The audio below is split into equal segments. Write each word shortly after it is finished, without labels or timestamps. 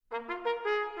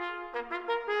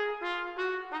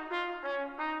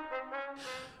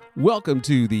Welcome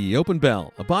to The Open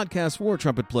Bell, a podcast for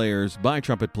trumpet players, by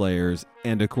trumpet players,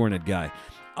 and a cornet guy.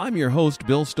 I'm your host,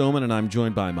 Bill Stoneman, and I'm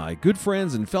joined by my good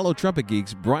friends and fellow trumpet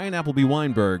geeks, Bryan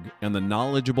Weinberg, and the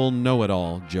knowledgeable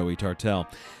know-it-all, Joey Tartell.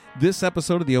 This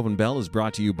episode of The Open Bell is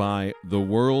brought to you by the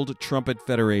World Trumpet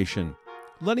Federation.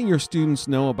 Letting your students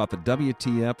know about the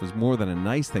WTF is more than a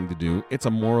nice thing to do, it's a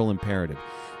moral imperative.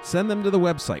 Send them to the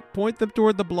website, point them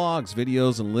toward the blogs,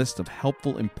 videos, and lists of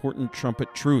helpful, important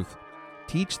trumpet truth.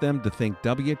 Teach them to think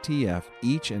WTF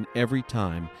each and every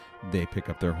time they pick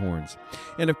up their horns.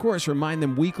 And of course, remind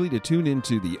them weekly to tune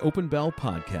into the Open Bell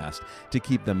podcast to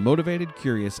keep them motivated,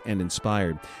 curious, and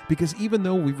inspired. Because even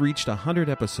though we've reached 100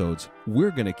 episodes,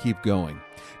 we're going to keep going.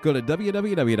 Go to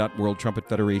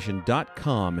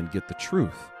www.worldtrumpetfederation.com and get the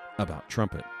truth about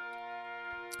trumpet.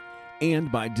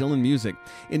 And by Dylan Music.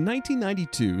 In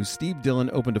 1992, Steve Dillon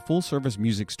opened a full-service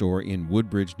music store in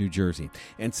Woodbridge, New Jersey.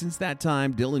 And since that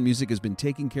time, Dylan Music has been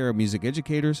taking care of music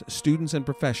educators, students, and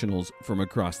professionals from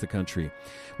across the country.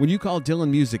 When you call Dylan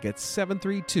Music at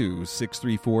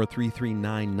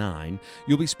 732-634-3399,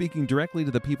 you'll be speaking directly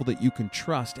to the people that you can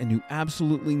trust and who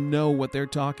absolutely know what they're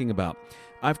talking about.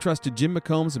 I've trusted Jim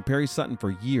McCombs and Perry Sutton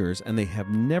for years, and they have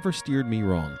never steered me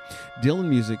wrong. Dylan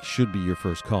Music should be your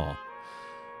first call.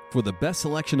 For the best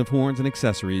selection of horns and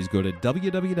accessories, go to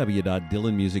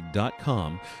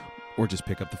www.dylanmusic.com or just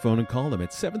pick up the phone and call them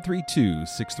at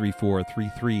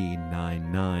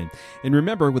 732-634-3399. And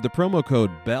remember, with the promo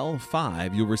code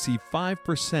BELL5, you'll receive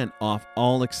 5% off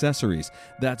all accessories.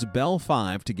 That's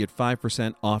BELL5 to get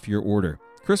 5% off your order.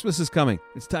 Christmas is coming.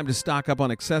 It's time to stock up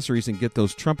on accessories and get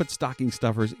those trumpet stocking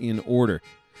stuffers in order.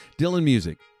 Dylan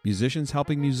Music, musicians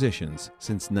helping musicians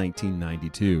since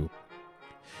 1992.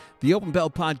 The Open Bell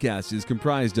podcast is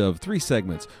comprised of 3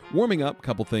 segments: warming up,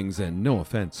 couple things, and no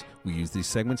offense. We use these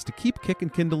segments to keep, kick,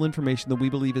 and kindle information that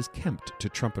we believe is kempt to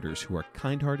trumpeters who are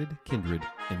kind-hearted, kindred,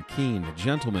 and keen.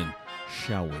 Gentlemen,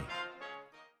 shall we?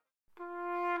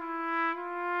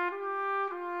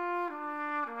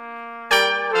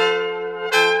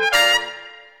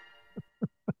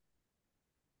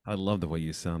 I love the way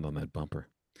you sound on that bumper.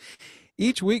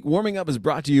 Each week, Warming Up is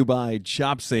brought to you by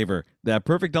Chop Saver, that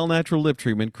perfect all-natural lip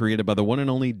treatment created by the one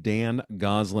and only Dan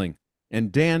Gosling.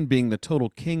 And Dan, being the total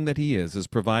king that he is, has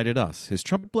provided us, his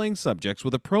trumpet-playing subjects,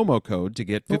 with a promo code to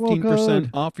get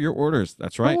 15% off your orders.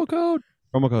 That's right. Promo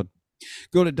code.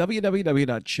 Go to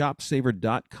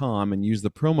www.chopsaver.com and use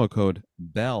the promo code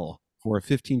BELL for a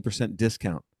 15%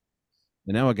 discount.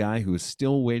 And now a guy who is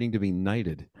still waiting to be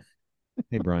knighted.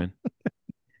 Hey, Bryan.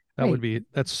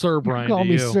 That's Sir Bryan call to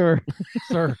me you. Sir.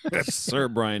 Sir. That's Sir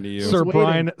Bryan to you. Sir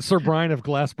Bryan of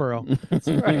Glassboro. That's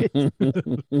right.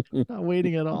 Not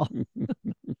waiting at all.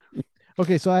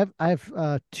 Okay, so I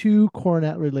have 2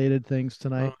 cornet related things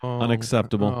tonight.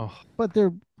 Unacceptable. But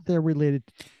they're related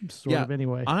sort of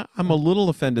anyway. I'm a little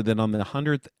offended that on the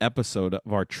 100th episode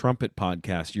of our trumpet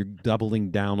podcast, you're doubling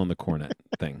down on the cornet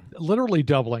thing. Literally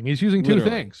doubling. He's using 2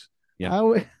 things. Yeah.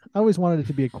 I always wanted it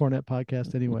to be a cornet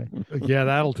podcast anyway. Yeah,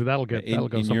 that'll go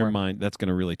in somewhere. your mind, that's going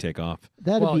to really take off.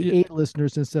 That'd be 8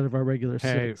 listeners instead of our regular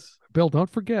 6. Bill, don't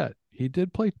forget, he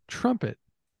did play trumpet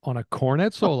on a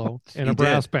cornet solo in a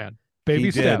brass band.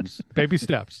 Baby steps.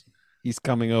 He's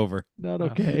coming over. Not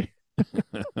okay.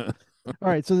 All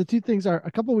right, so the 2 things are,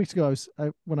 a couple of weeks ago,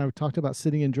 when I talked about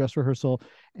sitting in dress rehearsal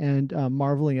and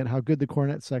marveling at how good the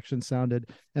cornet section sounded,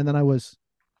 and then I was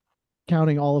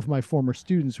counting all of my former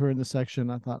students who are in the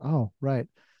section, I thought, oh, right,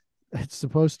 it's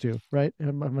supposed to, right?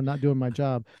 I'm not doing my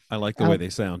job. I like the way they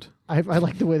sound. I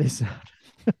like the way they sound.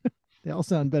 They all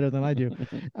sound better than I do.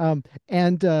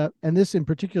 And this in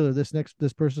particular, this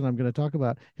person I'm going to talk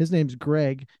about, his name's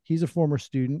Greg. He's a former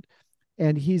student,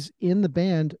 and he's in the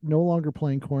band, no longer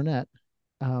playing cornet.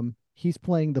 He's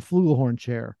playing the flugelhorn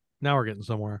chair. Now we're getting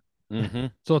somewhere. Mm-hmm.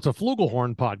 So it's a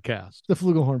flugelhorn podcast. The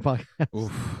flugelhorn podcast.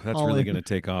 Oof, that's really going to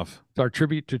take off. It's our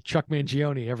tribute to Chuck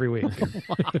Mangione every week.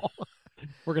 Wow.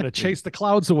 We're going to chase the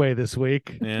clouds away this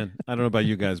week. Man, I don't know about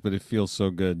you guys, but it feels so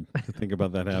good to think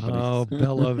about that happening. Oh,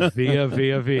 Bella Via.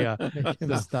 Make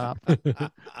him stop.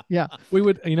 Yeah. We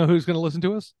would, who's going to listen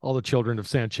to us? All the children of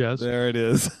Sanchez. There it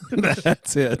is.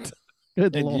 That's it.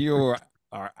 Good and Lord. you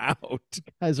are out. You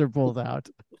guys are both out.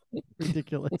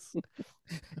 Ridiculous.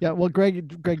 Yeah, well, Greg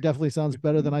definitely sounds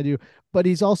better than I do, but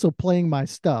he's also playing my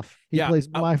stuff. He plays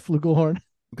my flugelhorn. I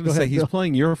was going to say, he's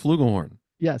playing your flugelhorn.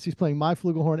 Yes, he's playing my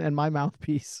flugelhorn and my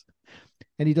mouthpiece.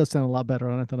 And he does sound a lot better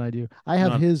on it than I do. I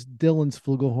have his Dylan's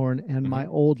flugelhorn and my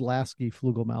old Lasky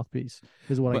flugel mouthpiece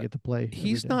is what I get to play.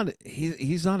 He's not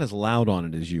as loud on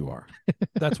it as you are.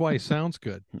 That's why he sounds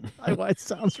good. Why it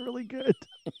sounds really good.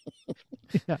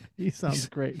 Yeah, he sounds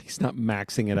great. He's not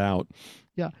maxing it out.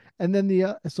 Yeah. And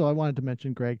then so I wanted to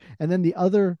mention Greg. And then the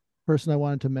other person I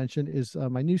wanted to mention is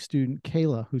my new student,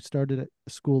 Kayla, who started at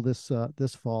school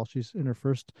this fall. She's in her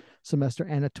first semester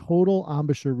and a total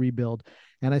embouchure rebuild.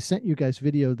 And I sent you guys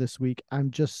video this week.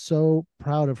 I'm just so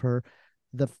proud of her.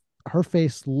 Her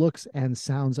face looks and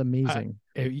sounds amazing.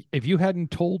 If you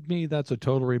hadn't told me that's a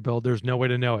total rebuild, there's no way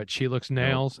to know it. She looks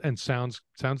nails and sounds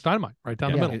dynamite right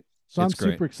down the middle. So I'm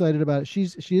super excited about it. She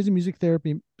is a music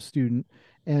therapy student,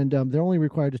 and they're only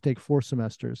required to take 4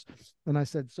 semesters. And I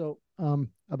said, so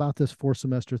about this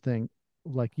 4-semester thing,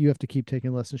 like you have to keep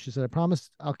taking lessons. She said, I promise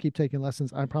I'll keep taking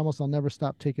lessons. I promise I'll never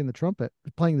stop playing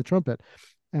the trumpet,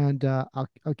 and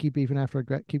I'll keep even after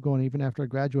keep going even after I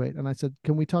graduate. And I said,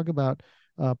 can we talk about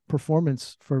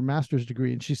performance for master's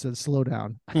degree? And she said, slow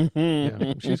down.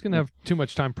 Yeah, she's gonna have too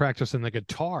much time practicing the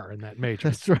guitar in that major.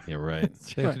 That's right. You're right.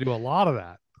 She has to do a lot of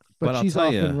that. But she's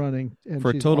off and running, and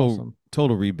for she's total awesome.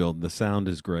 Total rebuild. The sound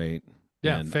is great.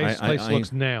 Yeah, face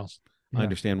looks nails. I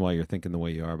understand why you're thinking the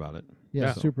way you are about it.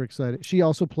 Yeah, super excited. She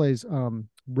also plays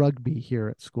rugby here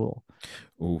at school.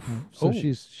 Oof. So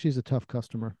she's a tough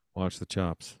customer. Watch the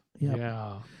chops.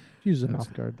 Yeah. Use an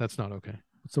off guard. That's not okay.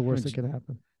 It's the worst that could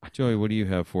happen. Joey, what do you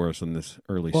have for us on this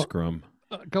early scrum?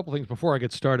 A couple things before I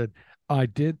get started.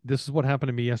 This is what happened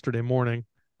to me yesterday morning.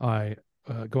 I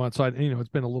go outside, and it's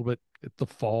been a little bit, it's the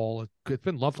fall. It's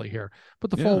been lovely here,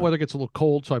 but the fall weather gets a little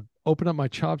cold. So I opened up my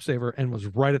chop saver and was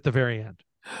right at the very end.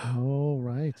 Oh,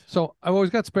 right. So I've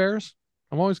always got spares.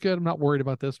 I'm always good. I'm not worried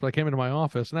about this, but I came into my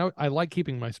office, and I like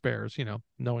keeping my spares,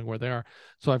 knowing where they are.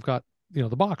 So I've got, the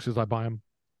boxes. I buy them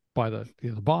by the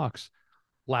box,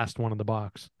 last one in the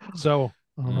box. So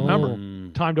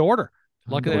remember, time to order.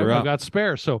 Luckily, I've got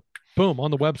spares. So boom,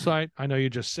 on the website. I know you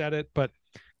just said it, but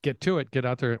get to it. Get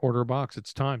out there and order a box.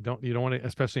 It's time. You don't want to,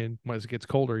 especially as it gets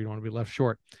colder, you don't want to be left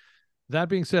short. That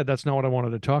being said, that's not what I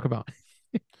wanted to talk about.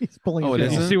 He's pulling. Oh, you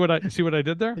see what I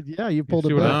did there? Yeah, you pulled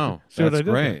it. Wow, that's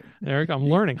great. There you go. I'm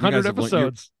learning. 100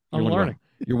 episodes. I'm learning.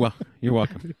 You're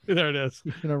welcome. There it is.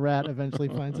 And a rat eventually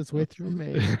finds its way through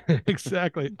me.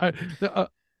 Exactly.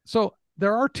 So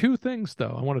there are 2 things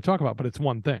though I want to talk about, but it's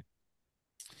one thing.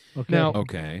 Okay. Now,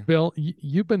 Bill,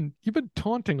 you've been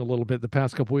taunting a little bit the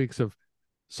past couple weeks of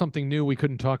something new we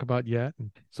couldn't talk about yet, and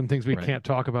some things we can't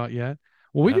talk about yet.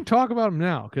 Well, we can talk about them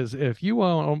now, because if you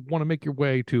want to make your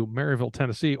way to Maryville,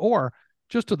 Tennessee, or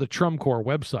just to the Trumcore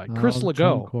website, Chris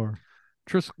Legault,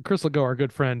 our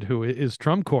good friend who is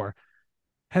Trumcore,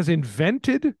 has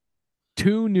invented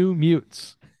 2 new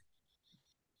mutes.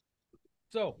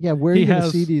 So yeah, where are you going to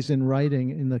see these in writing,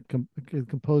 in the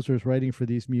composers writing for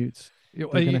these mutes? You're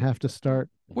going to have to start.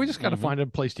 We just got to find a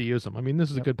place to use them. I mean,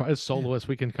 this is a good part. As soloists,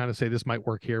 we can kind of say this might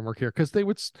work here and work here, because they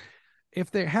would,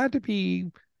 if you had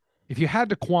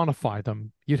to quantify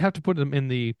them, you'd have to put them in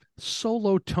the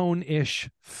solo tone-ish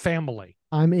family.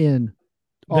 I'm in.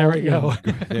 There we go.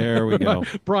 There we go.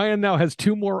 Bryan now has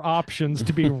 2 more options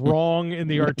to be wrong in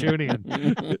the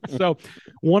Artunian. So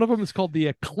one of them is called the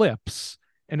Eclipse,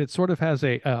 and it sort of has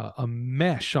a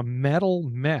metal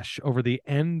mesh over the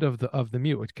end of the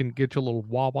mute. It can get you a little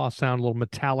wah-wah sound, a little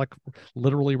metallic,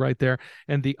 literally right there.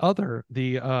 And the other,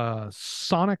 the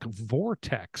Sonic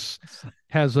Vortex,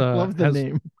 has a love the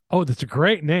name. Oh, that's a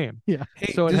great name. Yeah.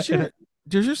 Hey, so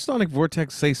does your Sonic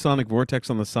Vortex say Sonic Vortex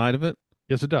on the side of it?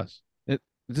 Yes, it does.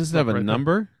 Does it have a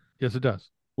number? Yes, it does.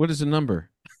 What is the number?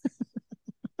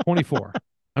 24.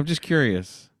 I'm just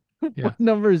curious. Yeah. What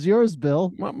number is yours,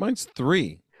 Bill? Mine's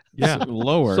 3. Yeah,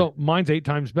 lower. So mine's 8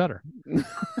 times better.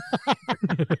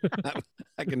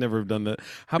 I could never have done that.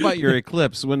 How about your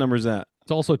Eclipse? What number is that?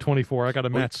 It's also 24. I got a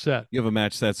match set. You have a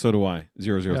match set. So do I.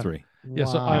 003. Yeah.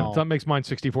 So that makes mine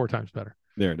 64 times better.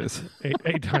 There it is.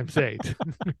 8 times 8.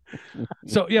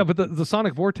 So yeah, but the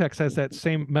Sonic Vortex has that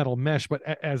same metal mesh, but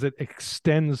as it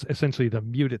extends essentially the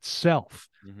mute itself,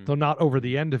 though not over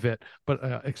the end of it, but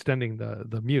extending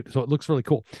the mute. So it looks really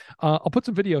cool. I'll put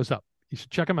some videos up. You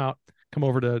should check them out. Come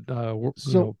over to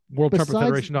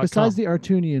WorldTrumpetFederation.com. Besides the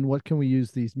Artunian, what can we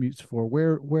use these mutes for?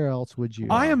 Where else would you?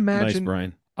 I imagine, nice,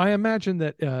 Bryan. I imagine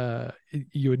that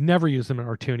you would never use them in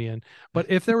Artunian, but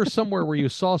if there was somewhere where you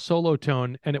saw solo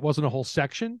tone and it wasn't a whole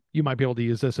section, you might be able to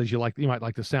use this as you might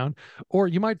like the sound, or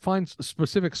you might find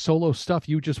specific solo stuff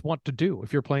you just want to do.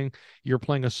 If you're playing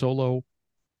a solo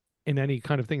in any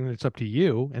kind of thing, that's up to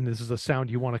you, and this is a sound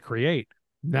you want to create.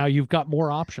 Now you've got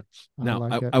more options. Now,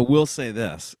 I will say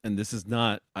this, and this is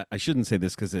not, I shouldn't say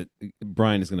this because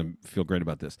Bryan is going to feel great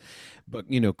about this, but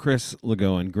Chris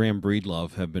Legault and Graham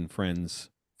Breedlove have been friends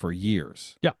for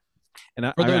years. Yeah. And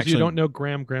For those of you who actually, don't know,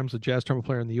 Graham's a jazz trumpet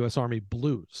player in the U.S. Army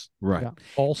Blues. right. Yeah.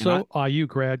 Also, IU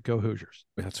grad, go Hoosiers.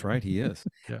 That's right, he is.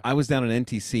 Yeah. I was down at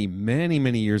NTC many,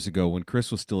 many years ago when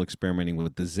Chris was still experimenting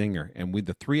with the Zinger, and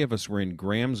the three of us were in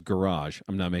Graham's garage.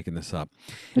 I'm not making this up.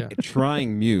 Yeah.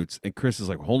 Trying mutes, and Chris is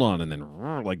like, "Hold on," and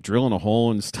then like drilling a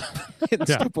hole and stuff,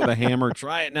 stuff with a hammer.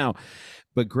 Try it now.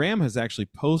 But Graham has actually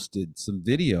posted some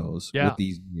videos with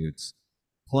these mutes,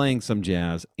 playing some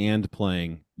jazz and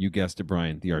playing, you guessed it,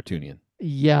 Bryan, the Artunian.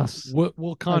 Yes.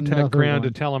 We'll contact Another Graham to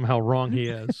one. tell him how wrong he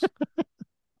is.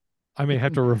 I may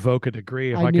have to revoke a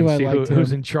degree if I I knew can I see liked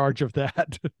who's him. in charge of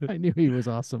that. I knew he was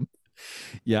awesome.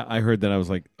 Yeah, I heard that. I was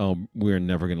like, "Oh, we're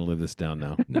never going to live this down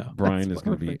now." No. Bryan That's is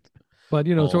going to be. perfect. But,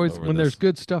 you know, it's all always over when there's this.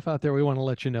 good stuff out there, we want to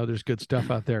let you know there's good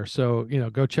stuff out there. So, you know,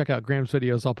 go check out Graham's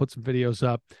videos. I'll put some videos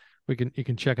up. You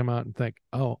can check them out and think,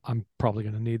 oh, I'm probably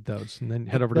going to need those. And then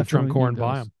head over to Definitely Drum Corps need and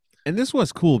buy those. them. And this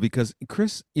was cool because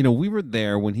Chris, you know, we were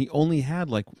there when he only had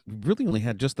really only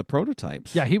had just the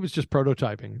prototypes. Yeah, he was just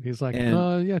prototyping. He's like,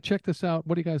 And- yeah, check this out.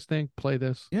 What do you guys think? Play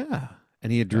this. Yeah.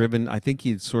 And he had driven, I think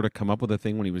he'd sort of come up with a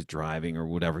thing when he was driving or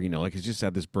whatever, you know, like he's just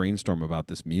had this brainstorm about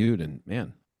this mute and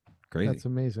man, crazy. That's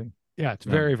amazing. Yeah, it's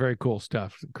Yeah. very, very cool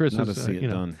stuff. Chris Now to is, see it you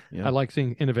know, done. Yeah. I like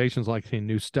seeing innovations, like seeing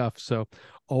new stuff. So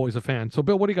always a fan. So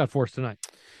Bill, what do you got for us tonight?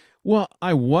 Well,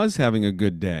 I was having a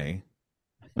good day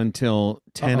until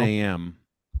 10 Uh-oh. a.m.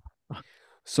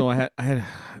 So I had,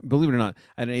 believe it or not,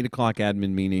 I had an 8:00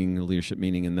 admin meeting, a leadership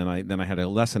meeting, and then I had a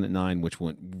lesson at 9, which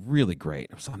went really great.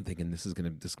 So I'm thinking this is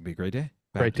gonna be a great day.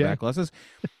 Great day. Back lessons.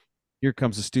 Here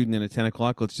comes a student in at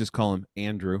 10:00. Let's just call him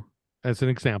Andrew, As an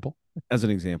example. as an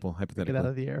example, Get hypothetically. out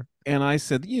of the air. And I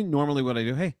said, normally what I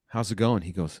do, hey, how's it going?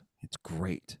 He goes, it's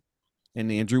great.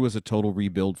 And Andrew was a total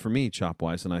rebuild for me, chop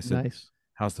wise. And I said, Nice.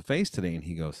 how's the face today? And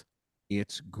he goes,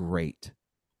 it's great.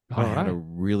 All I had a right.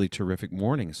 really terrific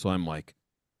morning. So I'm like,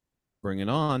 bring it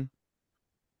on.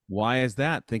 Why is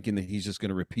that? Thinking that he's just going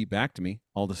to repeat back to me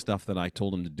all the stuff that I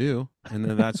told him to do. And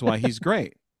then that's why he's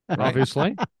great. Right?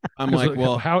 Obviously. I'm like,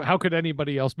 well, how could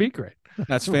anybody else be great?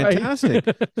 that's Right? fantastic.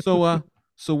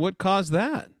 So what caused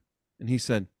that? And he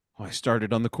said, I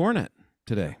started on the cornet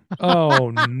today. Oh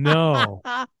no.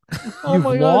 Oh You've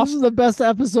my God, lost- this is the best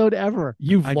episode ever.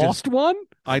 You've I lost one?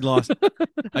 I lost.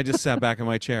 I just sat back in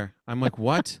my chair. I'm like,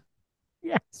 what?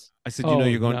 Yes. I said,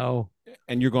 you're going, No.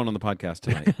 and you're going on the podcast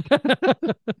tonight.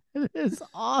 It is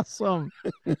awesome.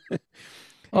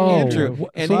 Oh, Andrew, wh-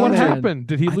 and so what Andrew- happened?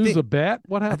 Did he I lose think- a bet?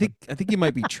 What I happened? think he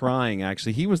might be trying.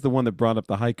 Actually, he was the one that brought up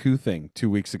the haiku thing 2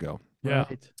 weeks ago. Yeah.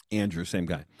 Right. Andrew, same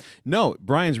guy. No,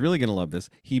 Brian's really going to love this.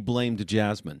 He blamed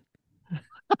Jasmine.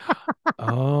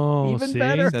 Oh, Even see?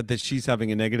 better. Said that she's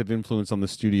having a negative influence on the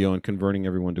studio and converting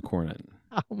everyone to cornet.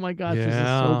 Oh my gosh, this is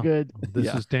Yeah. so good. This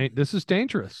Yeah. is this is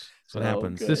dangerous. That's what So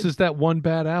happens. good. This is that one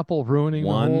bad apple ruining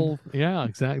One the whole. Yeah,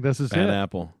 exactly. This is Bad it.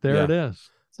 apple. There Yeah. it is.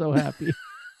 So happy.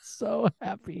 So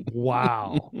happy.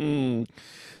 Wow.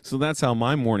 So that's how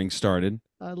my morning started.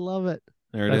 I love it.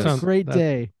 There it That is. sounds- Great that-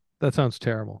 day. That sounds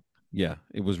terrible. Yeah,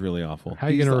 it was really awful. How are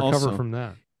you He's going to recover also- from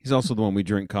that? He's also the one we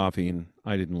drink coffee, and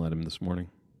I didn't let him this morning.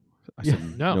 I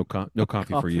said, No. no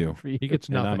coffee for you. He gets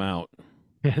And I'm nothing. out.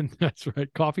 And that's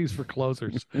right. Coffee's for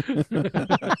closers. And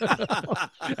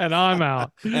I'm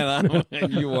out.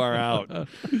 And you are out. All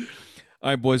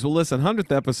right, boys. Well, listen,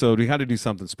 100th episode, we got to do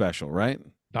something special, right?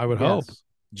 I would hope. Yes.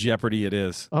 Jeopardy it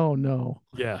is. Oh no.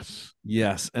 Yes.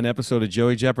 Yes, an episode of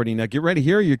Joey Jeopardy. Now, get ready.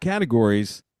 Here are your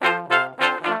categories.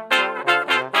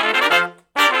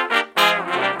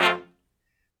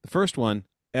 The first one,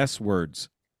 S words.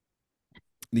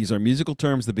 These are musical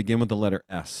terms that begin with the letter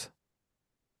S.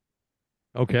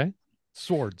 Okay.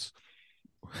 Swords.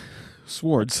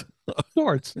 Swords.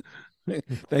 Swords.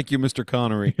 Thank you, Mr.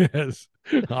 Connery. Yes.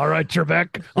 All right,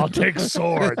 Trebek. I'll take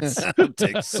swords. I'll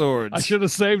take swords. I should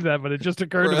have saved that, but it just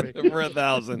occurred to me. for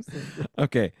 1,000.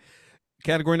 Okay.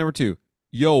 Category number 2,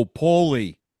 Yo,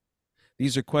 Paulie.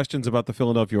 These are questions about the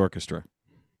Philadelphia Orchestra.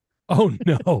 Oh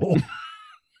no.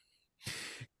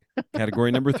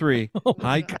 Category number 3, Oh,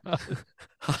 my Haiku, God.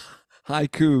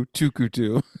 haiku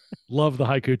tukutu. Love the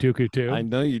haiku tuku too. I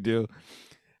know you do.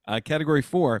 Category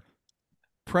 4,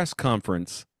 press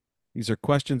conference. These are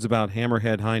questions about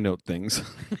hammerhead high note things.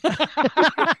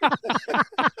 That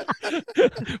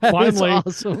is Finally,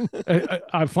 awesome.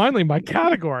 finally my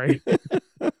category.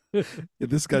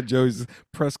 This got Joey's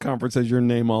press conference has your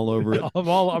name all over it.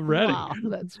 I'm ready. Wow, that's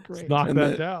Let's great. knock And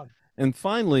that that- down. And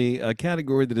finally, a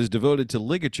category that is devoted to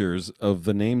ligatures of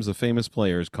the names of famous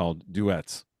players called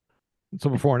duets. So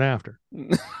before and after.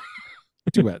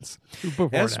 Duets. Before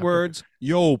and S after. words,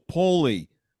 Yo, Paulie.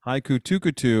 Haiku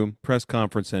tukutu, press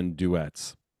conference, and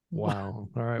duets. Wow.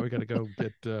 All right, we got to go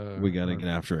get. We got to get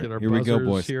after get it. our Here we go, buzzers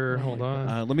boys. Here, Oh hold my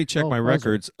on. Let me check my buzzer.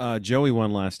 records. Joey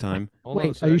won last time. Hold on a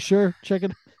Wait, are you sec. sure? Check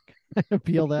it.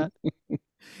 Appeal that.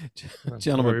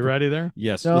 Gentlemen, Are we ready there?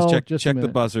 yes. No, let's just a check the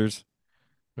minute. buzzers.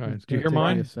 All right. It's Do you gonna hear take me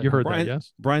a mine? second. You heard Brian, that,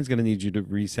 yes? Brian's going to need you to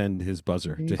resend his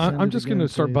buzzer. Can you to send him. I'm it just going to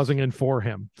again, start please? buzzing in for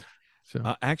him.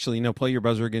 So Actually, no, play your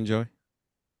buzzer again, Joey.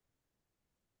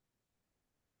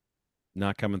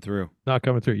 Not coming through. not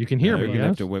coming through. You can hear No, me, you're gonna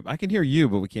have yes? to whip. I can hear you,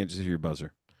 but we can't just hear your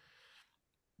buzzer.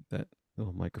 That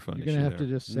little microphone You're issue gonna have there.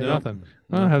 to just say Nope. nothing.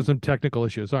 I Nothing. have some technical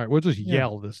issues. All right, we'll just Yeah.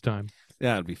 yell this time.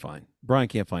 Yeah, it'll be fine. Brian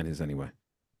can't find his anyway.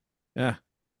 Yeah.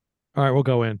 All right, we'll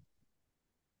go in.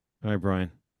 All right,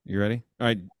 Brian. You ready? All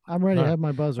right. I'm ready. All I right. have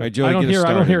my buzzer. All right, Joey, I don't get us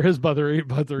started. hear his buzzer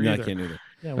No, I either. can't either.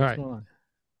 Yeah, All what's right. going on?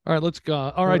 All right, let's go.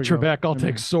 All There right, we go. Trebek, I'll I'm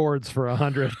take in. swords for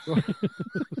 100.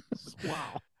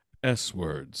 Wow. S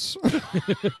words.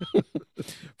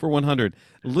 For 100.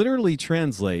 Literally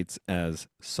translates as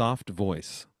soft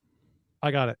voice.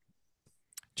 I got it.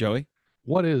 Joey?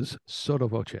 What is sotto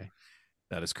voce?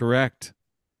 That is correct.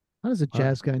 How does a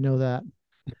jazz guy know that?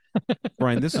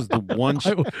 Brian, this is the one.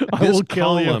 I this will kill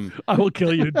column, you. I will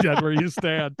kill you dead where you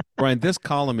stand. Brian, this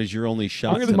column is your only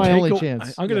shot. I'm This gonna is my tonight. only take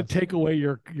chance. I'm going Yes. to take away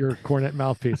your cornet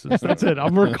mouthpieces. That's it.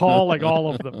 I'm recalling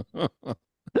all of them.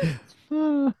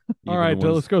 All Even right,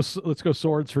 the let's go. Let's go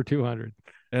swords for 200.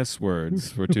 S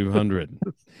words for 200.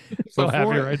 So Before-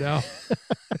 happy right now.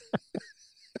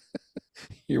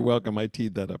 You're welcome. I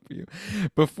teed that up for you.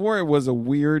 Before it was a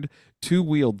weird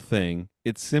two-wheeled thing,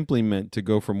 it simply meant to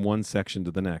go from one section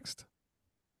to the next.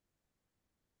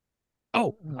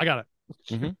 Oh, I got it.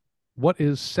 Mhm. What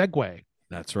is segue?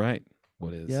 That's right.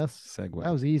 What is Yes. segue?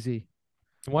 That was easy.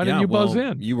 Why didn't you buzz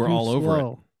in? You were Too all over it.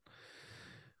 slow.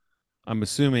 I'm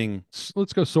assuming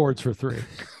Let's go swords for 3.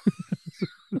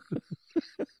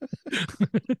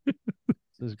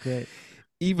 This is great.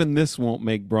 even this won't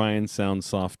make Brian sound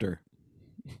softer.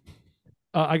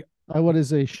 What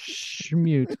is a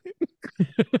schmute?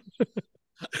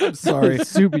 I'm sorry.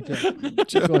 Subito.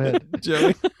 Joey, Go ahead.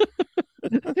 Joey.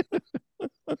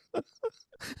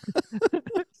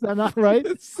 Is that not right?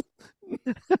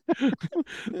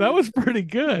 That was pretty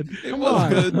good. It Come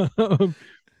was on. good.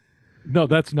 No,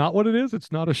 that's not what it is.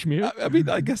 It's not a schmute. I mean,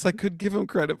 I guess I could give him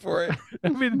credit for it. I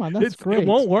mean, Come on, that's it great.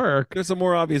 won't work. There's a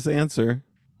more obvious answer.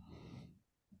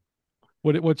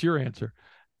 What's your answer?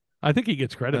 I think he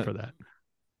gets credit for that.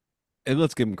 And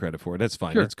let's give him credit for it. That's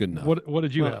fine. Sure. That's good enough. What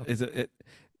did you Well, have? is it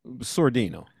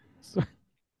Sordino?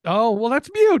 Oh, well, that's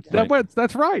mute. Right.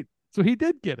 That's right. So he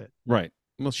did get it. Right.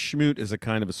 Well, schmoot is a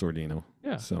kind of a Sordino.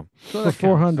 Yeah. So, So For that counts.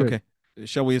 400. okay.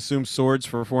 Shall we assume swords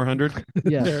for 400?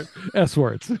 Yes. There, S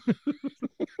words.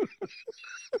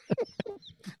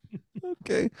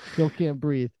 Okay. Still can't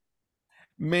breathe.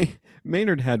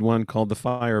 Maynard had one called the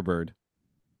Firebird.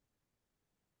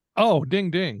 Oh, ding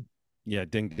ding. Yeah,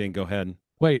 ding ding. Go ahead.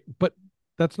 Wait, but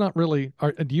that's not really.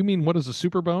 Do you mean what is a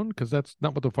super bone? Because that's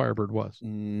not what the Firebird was.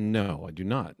 No, I do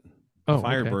not. Oh, The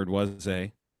Firebird was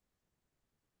a.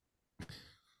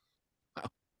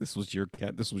 This was your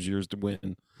cat. This was yours to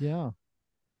win. Yeah.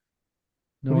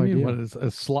 No What do you idea. mean? What is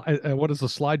a slide? What is a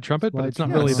slide trumpet? But Slide it's not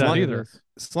trumpet. really that slide- either.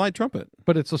 Slide trumpet,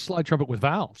 But it's a slide trumpet with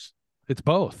valves. It's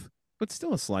both. but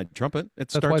still a slide trumpet. It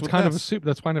That's starts why it's with kind of a S. super.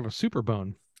 That's kind of a super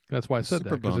bone. That's why I said that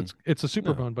Super because bone. it's a super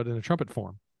No. bone, but in a trumpet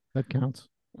form. That counts.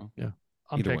 I'm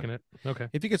Either way. taking it. Okay.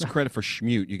 If he gets credit for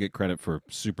schmute, you get credit for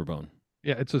superbone.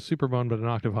 Yeah, it's a super bone, but an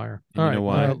octave higher. You All know right.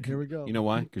 why? All right, here we go. You know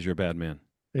why? Because you're a bad man.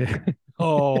 Yeah.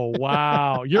 Oh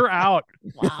wow, you're out.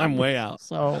 I'm way out.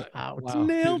 So out. Wow.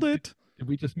 Nailed it. Did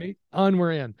we just meet? On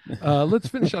we're in. Let's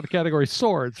finish out the category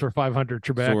swords for 500.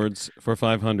 Trebek. Swords for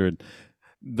 500.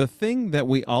 The thing that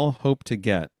we all hope to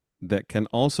get that can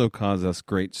also cause us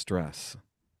great stress.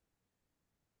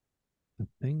 The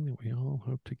thing that we all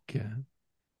hope to get.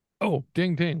 Oh,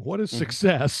 ding ding. What is Mhm.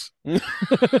 success?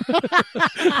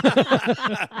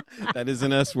 That is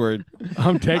an S word.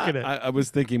 I'm taking it. I was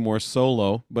thinking more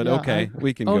solo, but Yeah, okay,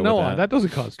 we can Oh go no, with that doesn't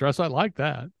cause stress. I like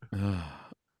that. that.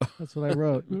 That's what I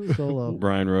wrote. Solo.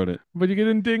 Brian wrote it. But you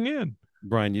didn't ding in.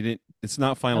 Brian, you didn't. It's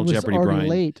not I Final was Jeopardy, already Brian.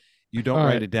 late. You don't All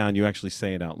write right. it down. You actually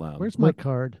say it out loud. Where's my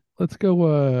card? Let's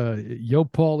go Yo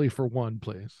Paulie for 1,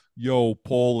 please. Yo,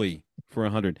 Paulie for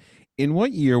 100. In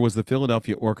what year was the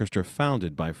Philadelphia Orchestra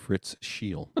founded by Fritz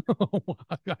Schiele? Oh,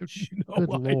 I have no Good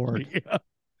Lord. idea.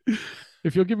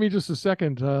 If you'll give me just a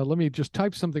second, let me just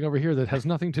type something over here that has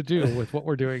nothing to do with what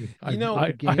we're doing. You know,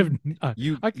 I have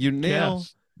You I you nail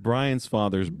guess. Brian's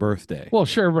father's birthday. Well,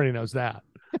 sure, everybody knows that.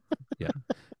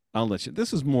 I'll let you.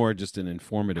 This is more just an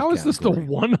informative. How is this the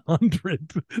category.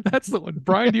 100? That's the one.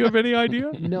 Brian, do you have any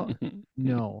idea?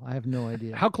 No, I have no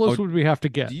idea. How close Oh, would we have to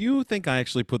get? Do you think I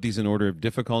actually put these in order of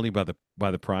difficulty by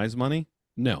the prize money?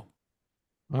 No.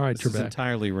 All right, This is Trebek.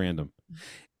 entirely random.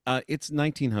 It's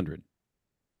 1900.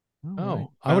 Oh,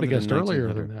 I would have Founded in guessed earlier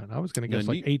 1900. than that. I was going to No, guess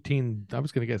like 18. I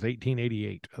was going to guess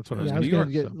 1888. That's what I was Yeah, I was going going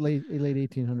to to guess. get late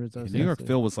 1800s. I was New gonna York say.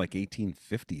 Phil was like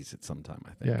 1850s at some time,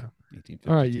 I think. Yeah. 1852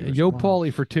 All right, or Yo something.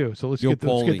 Paulie for 2. So let's Yo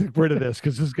get rid of this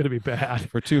because this is going to be bad.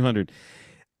 For 200.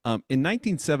 In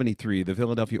 1973, the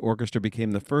Philadelphia Orchestra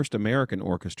became the first American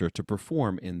orchestra to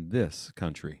perform in this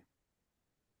country.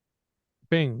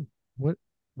 Bing.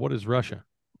 What is Russia?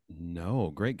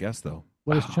 No, great guess though.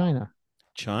 What is China?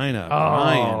 China. Oh,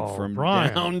 Brian from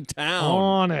Brian. downtown.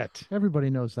 On it. Everybody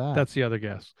knows that. That's the other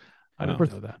guess. I Wow.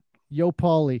 didn't know that. Yo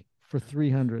Paulie for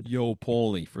 300. Yo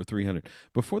Paulie for 300.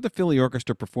 Before the Philly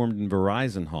Orchestra performed in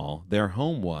Verizon Hall, their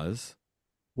home was.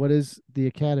 What is the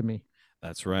Academy?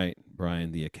 That's right,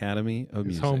 Brian. The Academy of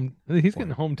His Music. he's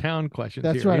getting hometown questions.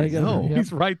 That's here. right, I He's, guess. No. Yep.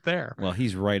 he's right there. Well,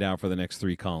 he's right out for the next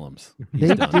 3 columns. They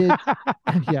He's done. did,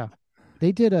 yeah.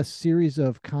 They did a series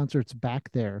of concerts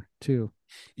back there too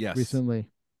Yes. recently.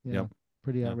 Yeah, Yep.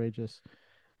 pretty Yep. outrageous.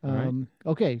 All right.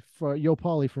 Okay, for Yo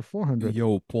Paulie for 400.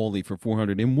 Yo Paulie for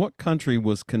 400. In what country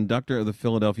was conductor of the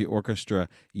Philadelphia Orchestra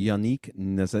Yannick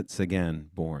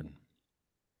Nézet-Séguin born?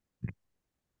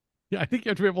 Yeah, I think you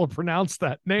have to be able to pronounce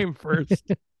that name first.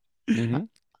 Mhm.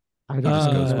 I don't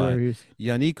Just know goes where by. he's-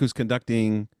 Yannick, who's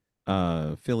conducting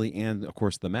Philly and, of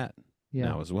course, the Met Yeah,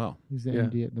 now as well. he's the Yeah.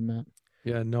 MD at the Met.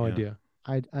 Yeah, no Yeah. idea.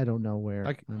 I don't know where.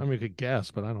 I mean, I could guess,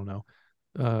 but I don't know.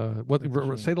 That's a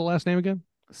shame. Say the last name again.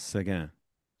 Séguin.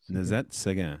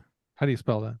 Nézet-Séguin. How do you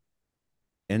spell that?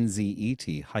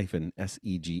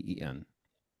 Nzet-Seguen.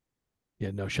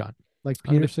 Yeah, no shot. Like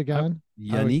I'm gonna- Peter Sagan.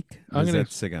 Yannick I'm gonna-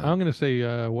 Nézet-Séguin. I'm going to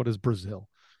say, what is Brazil?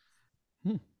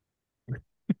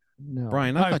 No,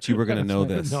 Brian, I thought you were going to know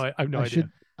That's this. No, I have no I idea.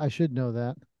 should know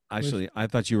that. Actually, I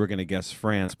thought you were going to guess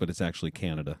France, but it's actually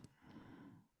Canada.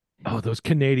 Oh, those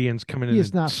Canadians coming in. He is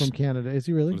and not from Canada, is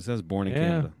he really? But it says born in Yeah.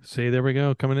 Canada. See, there we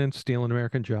go. Coming in, stealing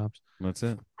American jobs. That's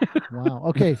it. Wow.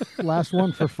 Okay, last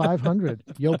one for 500.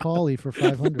 Yo Paulie for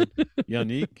 500.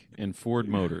 Yannick and Ford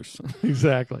Motors.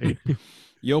 Exactly.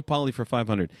 Yo Paulie for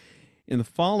 500. In the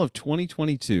fall of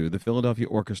 2022, the Philadelphia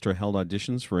Orchestra held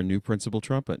auditions for a new principal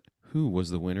trumpet. Who was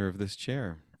the winner of this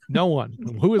chair? No one.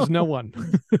 Who is no one?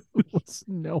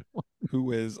 No.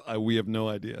 Who is? We have no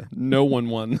idea. No one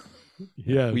won.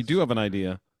 Yeah. We do have an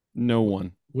idea. No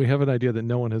one. We have an idea that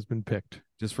no one has been picked.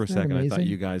 Just for a Isn't that second, I thought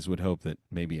amazing? you guys would hope that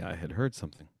maybe I had heard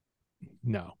something.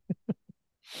 No.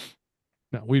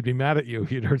 No, we'd be mad at you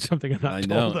if you'd heard something and not I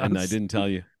know, told us. and I didn't tell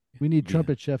you. We need Yeah.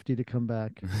 Trumpet Shefty to come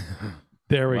back.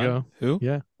 There we What? go. Who?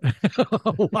 Yeah.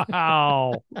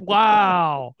 Wow.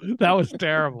 Wow. That was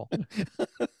terrible.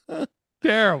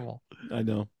 Terrible. I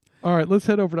know. All right, let's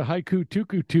head over to Haiku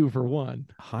Tuku 2 for 1.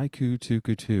 Haiku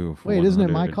Tuku 2. for Wait, isn't it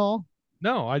my 100. call?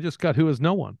 No, I just got Who is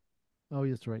No One. Oh,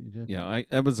 that's right, you did. Yeah,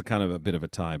 that was a kind of a bit of a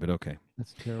tie, but okay.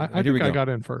 That's terrible. I Here we think I go. got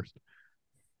in first.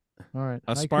 All right.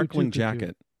 A Haiku sparkling Tuku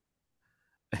jacket.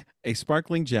 A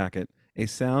sparkling jacket, a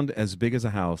sound as big as a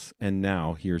house, and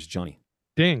now here's Johnny.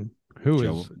 Ding. Who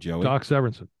is Joey? Doc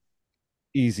Severinsen?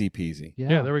 Easy peasy. Yeah,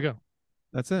 Yeah, there we go.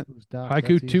 That's it. who's Doc?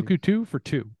 Haiku That's easy. Tuku 2 for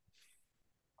 2.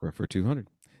 For 200.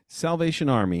 Salvation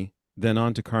Army, then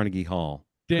on to Carnegie Hall.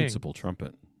 Ding. Principal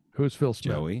trumpet. Who's Phil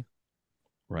Smith? Joey.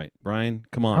 Right. Brian,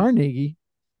 come on. Carnegie.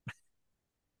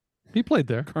 He played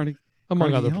there, Carnegie. among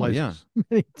Carnegie other Hall, places. yeah.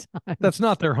 Many times. That's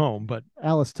not their home, but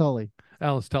Alice Tully.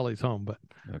 Alice Tully's home,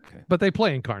 Okay. but they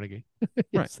play in Carnegie. Yes,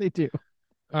 Right. they do.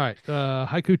 All right.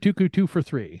 Haiku Tuku 2 for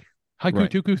 3. Haiku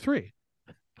Right. Tuku 3.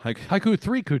 Haiku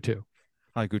 3 Kutu.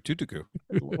 Haiku Tutuku.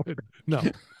 No.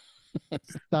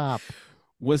 Stop.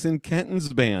 Was in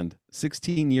Kenton's band,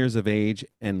 16 years of age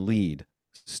and lead.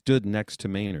 Stood next to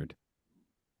Maynard.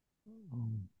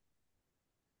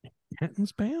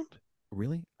 Kenton's band?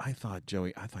 Really? I thought,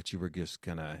 Joey, you were just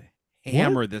going to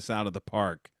hammer this out of the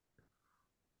park.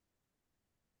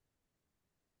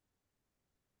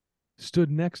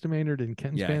 Stood next to Maynard in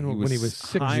Kenton's band when he was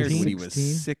hired 16. when he was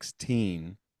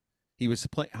 16. He was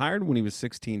hired when he was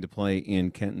 16 to play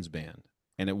in Kenton's band.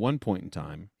 And at one point in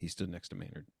time, he stood next to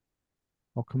Maynard.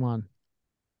 Oh, come on.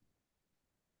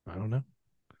 I don't know.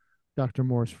 Dr.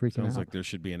 Moore's freaking Sounds out. like there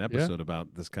should be an episode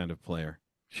about this kind of player.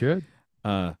 Should.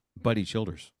 Buddy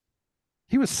Childers.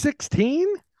 He was 16?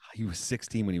 He was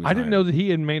 16 when he was I didn't hired. know that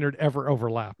he and Maynard ever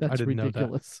overlapped. That's I didn't know that.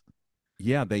 ridiculous.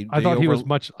 Yeah, I thought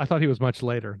he was much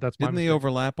later. That's my Didn't they mistake.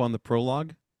 overlap on the prologue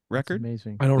That's record?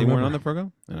 amazing. I don't They remember. weren't on the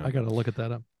program? No. I got to look at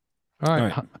that up. All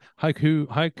right. Haiku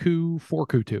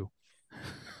 4ku2.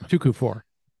 2ku4.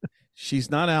 She's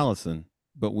not Allison,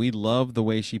 but we love the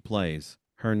way she plays.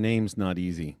 Her name's not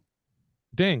easy.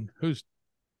 Ding. Who's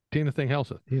Tina Thing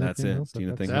Helseth? That's it.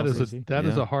 Tina Thing That Helseth.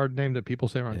 is a hard name that people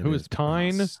say around. It Who is is.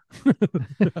 Tyne?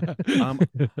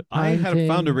 I had Tiny.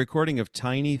 found a recording of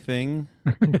Tiny Thing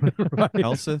Right.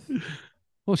 Helseth.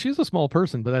 Well, she's a small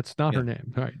person, but that's not Yeah. her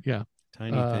name. All right. Yeah.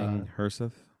 Tiny Thing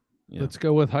Herseth. Yeah. Let's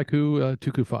go with Haiku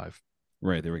 2ku5.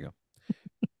 Right, there we go.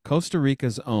 Costa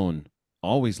Rica's own,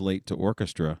 always late to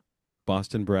orchestra,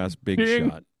 Boston Brass Big Ding.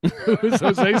 Shot. Who is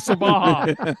Jose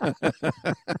Sabaha?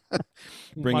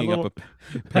 Bringing up a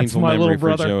That's painful my memory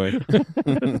little for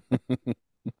Joey.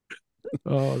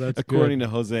 Oh, that's According good.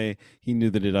 to Jose, he knew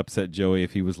that it upset Joey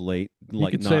if he was late,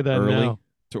 like could not say that early now.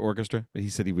 to orchestra. But he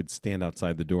said he would stand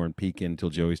outside the door and peek in until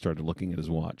Joey started looking at his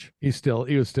watch. He was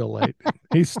still late.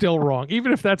 He's still wrong.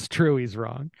 Even if that's true, he's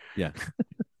wrong. Yeah.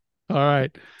 All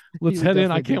right. Let's would head in.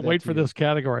 I definitely do can't that wait to for you. this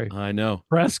category. I know.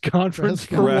 Press conference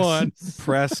Press for Press- one.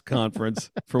 Press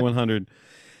conference for 100.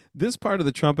 This part of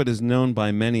the trumpet is known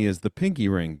by many as the pinky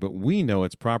ring, but we know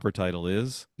its proper title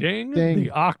is Ding. Ding. The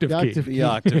octave The key. octave the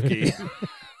octave key.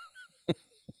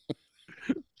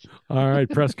 All right.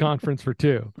 Press conference for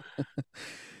 2.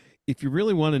 If you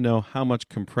really want to know how much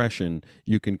compression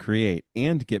you can create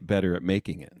and get better at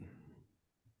making it,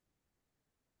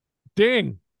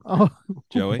 Ding. Oh,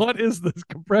 Joey. What is this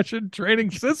compression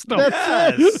training system?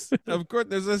 Yes, of course.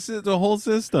 There's a whole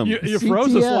system. You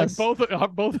froze us like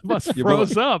CTS. both of us You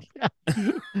froze up.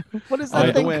 what is Oh, that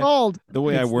the thing way- called? the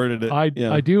way I worded it. I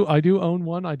yeah. I do own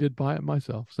one. I did buy it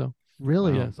myself. So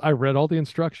Really? Wow. yes, I read all the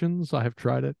instructions. I have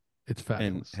tried it. It's And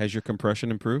fabulous. has your compression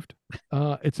improved?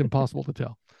 It's impossible to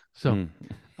tell. So Hmm.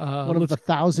 One of let's the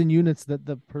 1,000 units that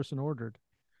the person ordered.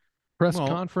 press Well,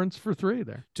 conference for 3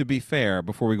 there. To be fair,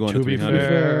 before we go on To to be 300,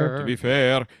 fair. to be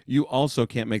fair, you also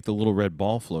can't make the little red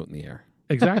ball float in the air.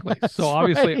 Exactly. That's So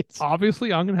right.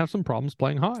 obviously I'm going to have some problems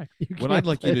playing high. What I'd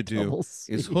like you to do double is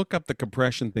C. hook up the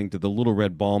compression thing to the little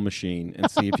red ball machine and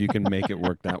see if you can make it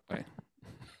work that way.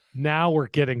 Now we're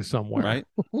getting somewhere. Right?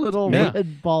 little Yeah.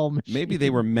 red ball machine. Maybe they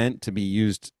were meant to be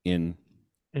used in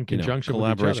In conjunction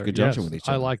collaboration, with each other. conjunction Yes, with each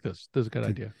I other. like this. This is a good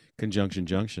idea. conjunction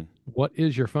junction. What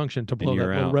is your function to blow that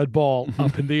you're little out. red ball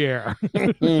up in the air?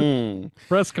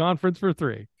 Press conference for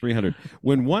 3. 300.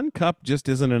 When one cup just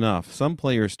isn't enough, some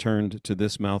players turned to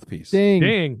this mouthpiece. Ding.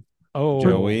 Ding. Oh,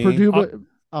 Joey. Purdue.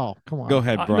 Oh, come on. Go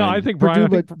ahead, No, Brian. I think Brian.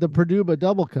 The Purdue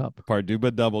double cup.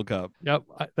 Parduba double cup. Yep,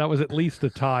 that was at least a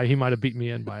tie. He might have beat me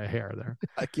in by a hair there.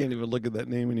 I can't even look at that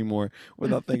name anymore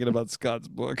without thinking about Scott's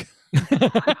book.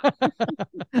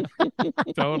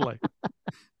 Totally.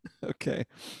 Okay.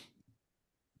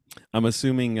 I'm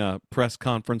assuming press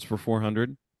conference for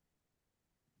 400.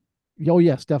 Oh,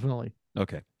 yes, definitely.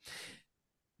 Okay.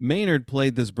 Maynard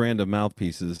played this brand of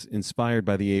mouthpieces inspired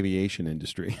by the aviation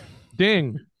industry.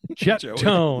 Ding. Jet Joey.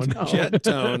 tone. Jet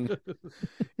tone.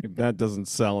 If that doesn't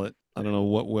sell it, I don't know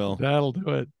what will. That'll do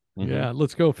it. Mhm. Yeah,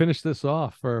 let's go finish this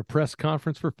off for a press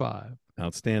conference for 5.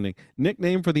 Outstanding.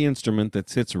 Nickname for the instrument that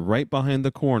sits right behind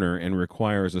the corner and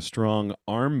requires a strong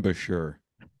embouchure.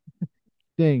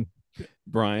 Ding.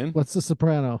 Brian, What's the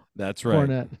soprano? that's right.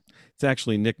 Cornet. It's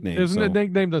actually nicknamed. Isn't so it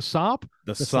nicknamed the SOP?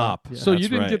 the The SOP. SOP, yeah. So you That's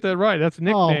didn't right. get that right. That's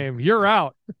nickname. You're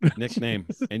out. Nickname,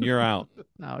 and you're out.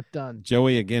 Now done.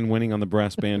 Joey again winning on the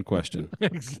brass band question.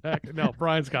 Exactly. No,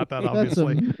 Brian's got that, That's,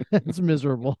 obviously. that's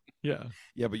miserable. Yeah.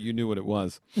 Yeah, but you knew what it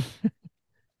was.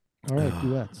 All right,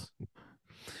 duets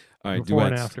All right, Before and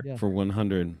duets after. Yeah. for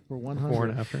 100. for Before 100.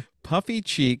 and after. Puffy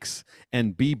Cheeks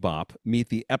and Bebop meet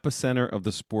the epicenter of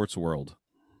the sports world.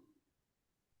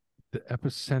 The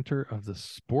epicenter of the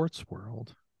sports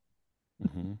world.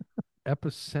 Mhm.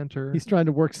 Epicenter. He's trying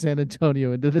to work San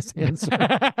Antonio into this answer.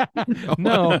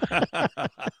 No,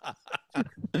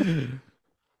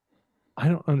 I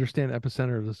don't understand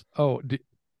epicenter of this. Oh,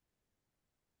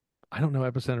 I don't know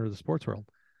epicenter of the sports world.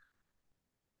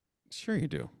 Sure you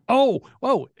do. Oh,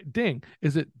 ding.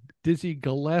 Is it Dizzy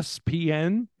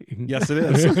Gillespie? Yes, it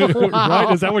is.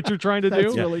 Right? Is that what you're trying to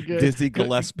That's do? really good. Dizzy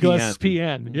Gillespie. Gillespie,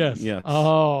 yes. Yes.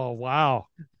 Oh, wow.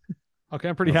 Okay,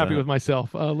 I'm pretty How's happy that? with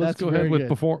myself. Let's That's go ahead very with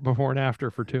good. before and after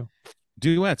for 2.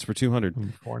 Duets for 200.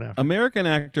 Before and after. American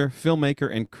actor,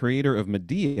 filmmaker, and creator of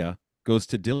Medea goes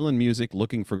to Dylan Music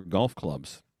looking for golf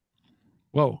clubs.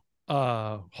 Whoa.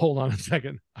 Hold on a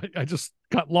second. I just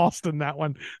got lost in that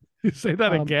one. You say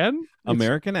that again?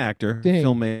 American actor, Ding.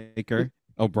 filmmaker,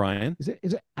 O'Brien. Is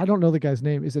it? I don't know the guy's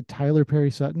name. Is it Tyler Perry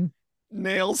Sutton?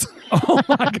 Nails. Oh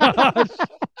my gosh.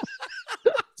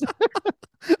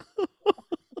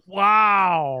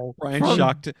 Wow. Brian From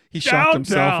shocked. He shocked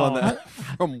himself on downtown. that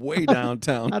from way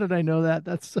downtown. How did I know that?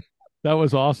 That's That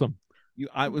was awesome.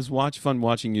 I was fun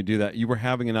watching you do that. You were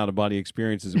having an out of body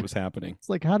experience as it was happening. It's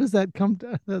like, how does that come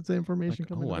to that's the information Like,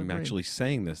 coming to I'm my brain? actually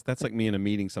saying this. That's like me in a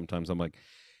meeting sometimes. I'm like,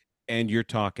 and you're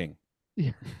talking.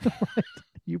 Yeah, right.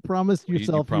 You promised You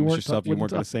yourself promised weren't yourself you wouldn't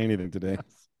weren't going talk. to say anything today.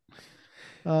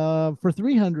 For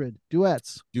 300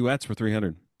 duets. Duets for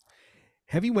 300.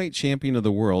 Heavyweight champion of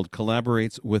the world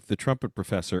collaborates with the trumpet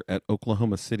professor at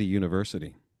Oklahoma City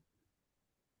University.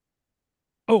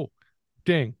 Oh,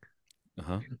 dang.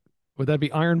 Uh-huh. Would that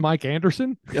be Iron Mike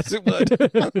Anderson? Yes, it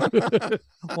would.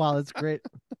 Wow, that's great.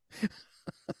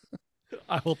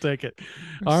 I will take it.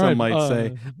 All Some right, might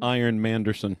say Iron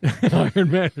Manderson.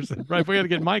 Iron Anderson. Right, we got to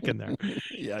get Mike in there.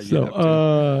 Yeah, you So, have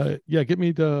to. yeah, get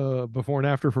me the before and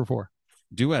after for 4.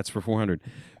 Duets for 400.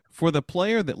 For the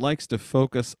player that likes to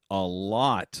focus a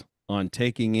lot on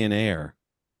taking in air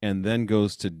and then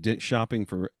goes to shopping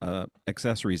for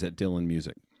accessories at Dylan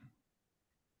Music.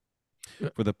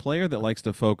 For the player that likes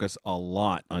to focus a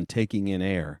lot on taking in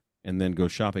air and then go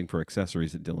shopping for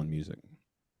accessories at Dylan Music.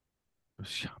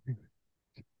 Shopping.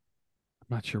 I'm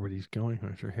not sure what he's going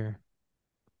after here.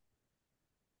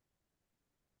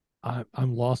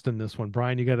 I'm lost in this one.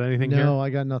 Brian, you got anything here? No, I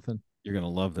got nothing. You're going to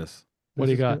love this. What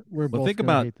do you got? We're both think gonna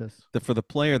about hate this. For the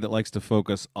player that likes to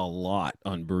focus a lot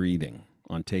on breathing,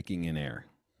 on taking in air.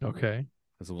 Okay.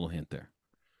 There's a little hint there.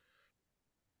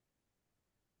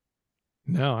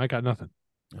 No, I got nothing.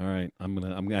 All right.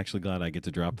 I'm actually glad I get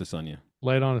to drop this on you.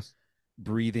 Lay it on us.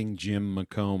 Breathing Jim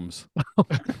McCombs.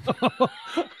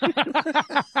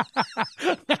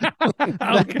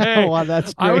 Okay. Wow,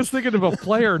 that's great. I was thinking of a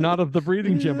player, not of the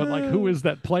breathing gym, but like who is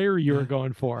that player you were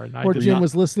going for? And Or Jim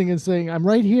was listening and saying, "I'm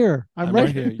right here. I'm right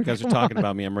here. You guys are talking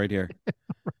about me. I'm right here.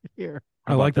 here."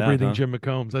 I like the that, breathing huh? Jim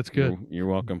McCombs. That's good. You're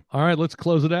welcome. All right, let's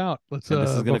close it out. Let's And this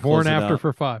is gonna before close and it after out.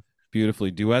 for 5.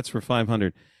 Beautifully. Duets for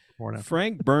 500. Before and after.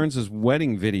 Frank Burns'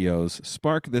 wedding videos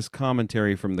spark this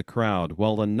commentary from the crowd,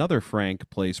 while another Frank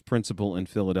plays principal in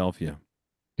Philadelphia.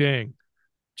 Dang.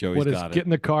 Joey's What is got Get it. in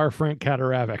the Car, Frank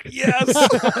Kataravic? Yes.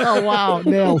 Oh wow,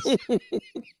 nails.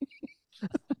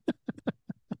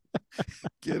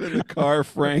 Get in the car,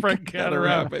 Frank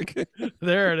Kataravic.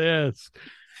 There it is.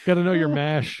 Got to know your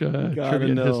MASH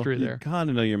trivia history there. Got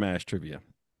to know your MASH trivia.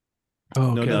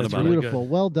 Oh, No okay, doubt that's about it. really Beautiful. good.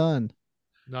 Well done.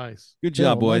 Nice. Good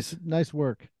job, Bill, boys. Nice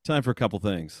work. Time for a couple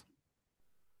things.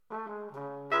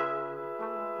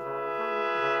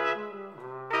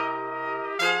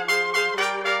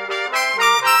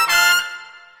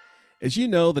 As you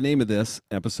know, the name of this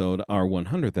episode, our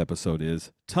 100th episode,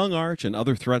 is Tongue Arch and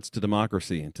Other Threats to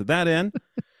Democracy. And to that end,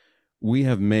 we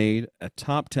have made a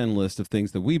top 10 list of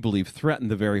things that we believe threaten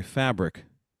the very fabric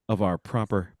of our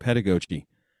proper pedagogy.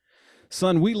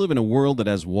 Son, we live in a world that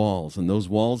has walls, and those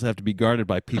walls have to be guarded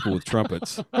by people with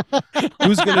trumpets.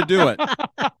 Who's going to do it?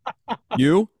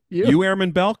 You? You,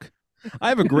 Airman Belk? I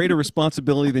have a greater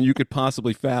responsibility than you could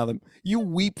possibly fathom. You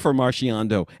weep for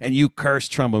Marciando, and you curse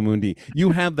Trombomundi.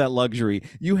 You have that luxury.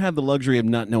 You have the luxury of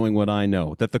not knowing what I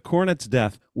know, that the cornet's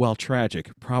death, while tragic,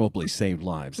 probably saved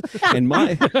lives. And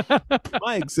my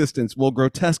existence, while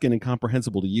grotesque and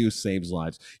incomprehensible to you, saves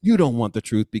lives. You don't want the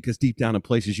truth because deep down in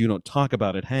places you don't talk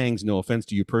about it hangs. No offense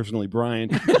to you personally,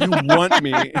 Brian. You want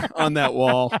me on that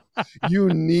wall. You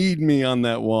need me on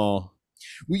that wall.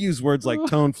 We use words like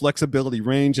tone, flexibility,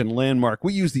 range, and landmark.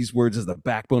 We use these words as the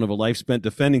backbone of a life spent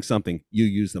defending something. You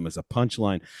use them as a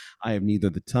punchline. I have neither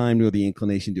the time nor the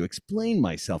inclination to explain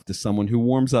myself to someone who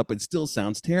warms up and still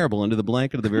sounds terrible under the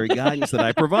blanket of the very guidance that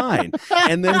I provide,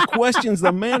 and then questions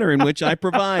the manner in which I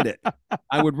provide it.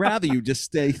 I would rather you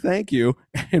just say thank you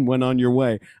and went on your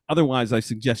way. Otherwise, I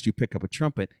suggest you pick up a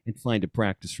trumpet and find a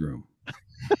practice room.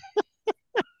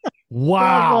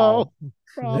 Wow.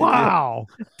 Wow.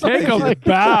 Take a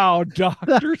bow,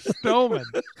 Dr. Stoneman.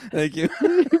 Thank you.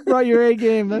 You brought your A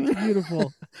game. That's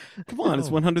beautiful. Come on, it's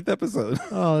 100th episode.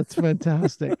 Oh, it's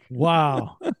fantastic.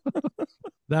 Wow.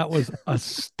 That was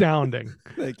astounding.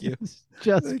 Thank you. It's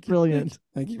just Thank you. brilliant.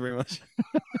 Thank you very much.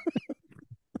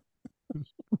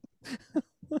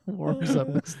 Warms up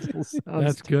and still sounds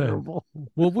That's good. terrible.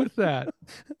 Well, with that,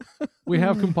 we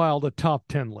have compiled a top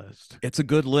 10 list. It's a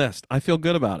good list. I feel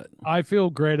good about it. I feel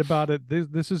great about it.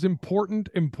 This is important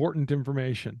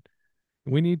information.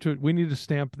 We need to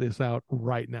stamp this out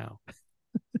right now.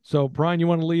 So, Brian, you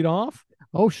want to lead off?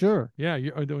 Oh, sure. Yeah,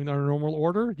 you are doing our normal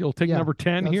order. You'll take Yeah, number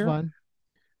 10 That's here. fine.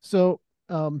 So,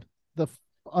 the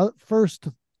first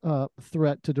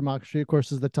threat to democracy, of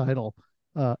course, is the title,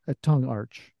 a tongue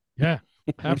arch. Yeah,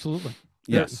 absolutely.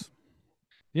 Yes.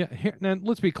 Yeah. Here, now,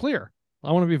 let's be clear.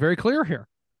 I want to be very clear here.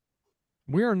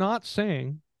 We are not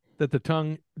saying that the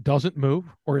tongue doesn't move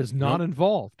or is not Nope.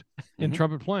 involved in Mhm.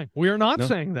 trumpet playing. We are not No.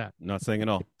 saying that. Not saying at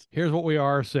all. Here's what we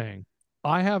are saying.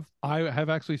 I have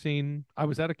actually seen, I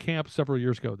was at a camp several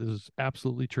years ago. This is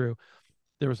absolutely true.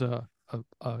 There was a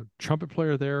trumpet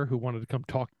player there who wanted to come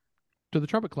talk to the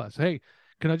trumpet class. Hey,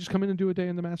 can I just come in and do a day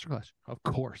in the master class? Of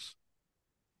course.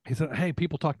 He said, hey,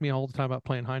 people talk to me all the time about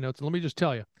playing high notes. And let me just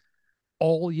tell you,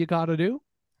 all you got to do,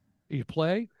 you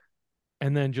play,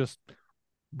 and then just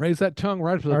raise that tongue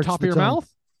right up to the Arch top the of your tongue.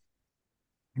 mouth.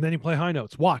 And then you play high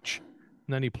notes. Watch.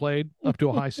 And then he played up to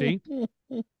a high C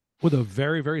with a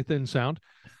very, very thin sound.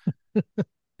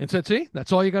 And said, see,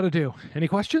 that's all you got to do. Any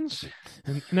questions?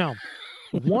 And now,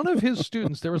 one of his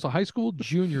students, there was a high school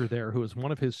junior there who was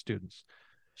one of his students.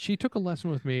 She took a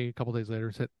lesson with me a couple days later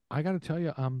and said, I got to tell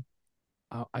you,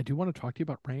 I do want to talk to you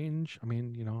about range. I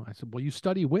mean, I said, well, you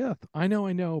study with. I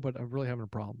know, but I'm really having a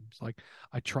problem. It's like,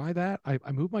 I try that.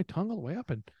 I move my tongue all the way up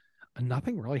and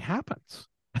nothing really happens.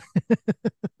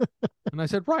 And I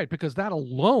said, right, because that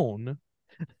alone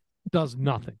does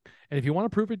nothing. And if you want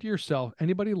to prove it to yourself,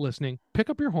 anybody listening, pick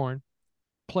up your horn,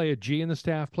 play a G in the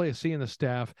staff, play a C in the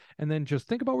staff, and then just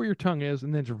think about where your tongue is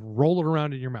and then just roll it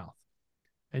around in your mouth.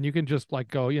 And you can just like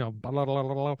go, blah, blah, blah,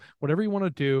 blah, blah, whatever you want to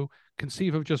do,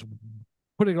 conceive of just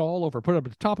putting it all over, put it up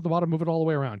at the top of the bottom, move it all the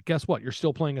way around. Guess what? You're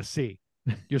still playing a C.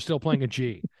 You're still playing a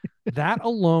G. That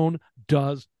alone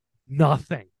does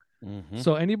nothing. Mm-hmm.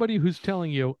 So anybody who's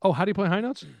telling you, oh, how do you play high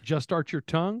notes? Just arch your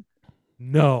tongue.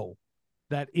 No,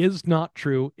 that is not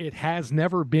true. It has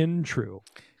never been true.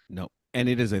 No. And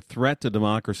it is a threat to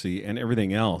democracy and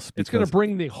everything else. It's going to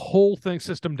bring the whole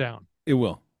system down. It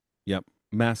will. Yep.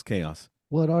 Mass chaos.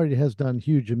 Well, it already has done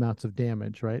huge amounts of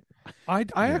damage, right? I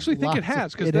actually think it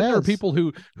has, because then there are people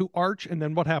who arch, and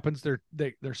then what happens?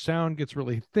 Their sound gets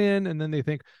really thin, and then they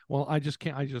think, well,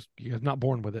 you're not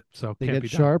born with it, so they can't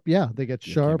get sharp. Yeah, they get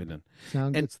sharp.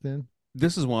 Sound gets thin.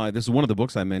 This is one of the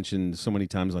books I mentioned so many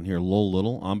times on here. Lowell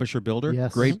Little, Embouchure Builder.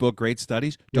 Yes. Great book, great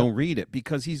studies. Yep. Don't read it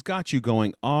because he's got you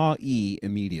going E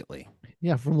immediately.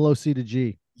 Yeah, from low C to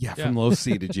G. Yeah, from low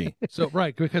C to G. So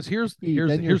right, because here's a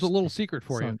little secret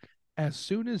for you. As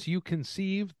soon as you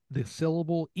conceive the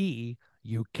syllable E,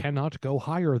 you cannot go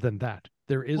higher than that.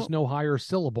 There is no higher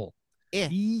syllable.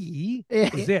 E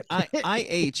is it.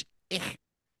 IH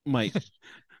might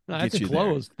that's get you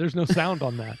closed. There's no sound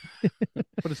on that.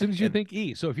 But as soon as you think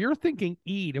E, so if you're thinking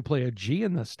E to play a G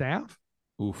in the staff,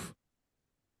 oof,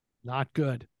 not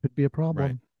good. Could be a problem.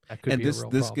 Right. That could be a real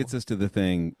problem. This gets us to the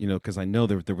thing, because I know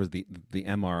there was the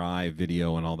MRI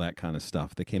video and all that kind of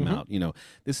stuff that came out.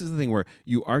 This is the thing where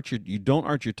you don't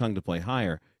arch your tongue to play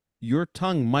higher. Your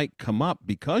tongue might come up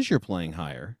because you're playing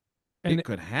higher. And it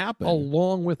could happen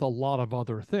along with a lot of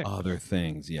other things. Other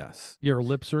things, yes. Your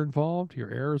lips are involved. Your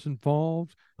air is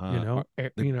involved. Air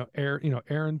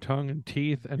and tongue and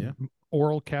teeth and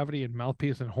oral cavity and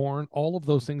mouthpiece and horn. All of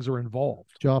those things are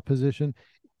involved. Jaw position.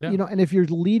 Yeah. And if you're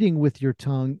leading with your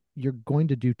tongue, you're going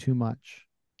to do too much.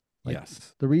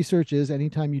 Yes. The research is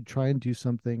anytime you try and do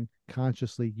something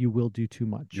consciously, you will do too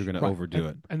much. You're going to overdo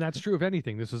it. And that's true of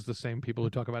anything. This is the same people who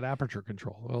talk about aperture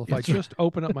control. Well, if I just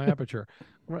open up my aperture,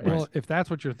 well, if that's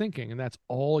what you're thinking and that's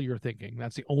all you're thinking,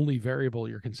 that's the only variable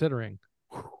you're considering.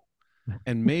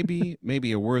 And maybe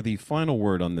a worthy final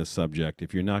word on this subject,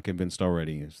 if you're not convinced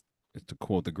already, is to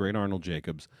quote the great Arnold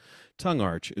Jacobs, tongue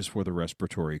arch is for the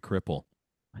respiratory cripple.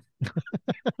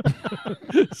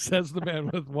 Says the man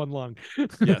with one lung.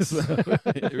 Yes.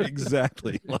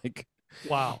 Exactly.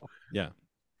 Wow. Yeah.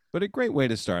 But a great way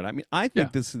to start. I mean, I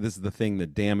think this is the thing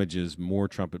that damages more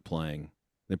trumpet playing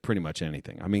than pretty much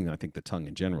anything. I mean, I think the tongue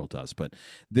in general does, but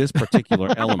this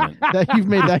particular element. That you've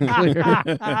made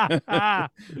that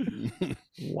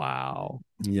clear. Wow.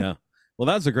 Yeah. Well,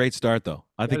 that's a great start, though.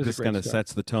 I think this kind of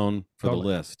sets the tone for the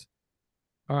list.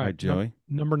 All right, Joey.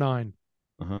 Number 9.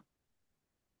 Uh-huh.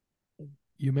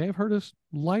 You may have heard us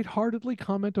lightheartedly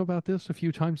comment about this a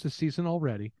few times this season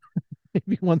already.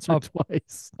 Maybe once or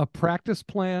twice. A practice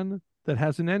plan that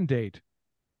has an end date.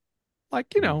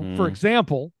 Like, for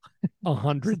example,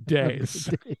 100 days.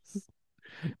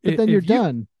 But then you're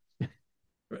done.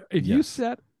 If you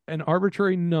set an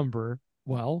arbitrary number,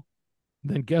 well,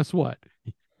 then guess what?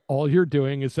 All you're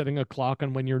doing is setting a clock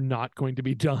on when you're not going to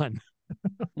be done.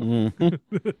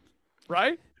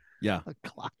 Right? Yeah. A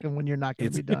clock and when you're not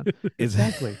going to be done.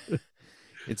 Exactly.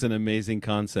 It's an amazing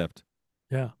concept.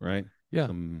 Yeah. Right? Yeah.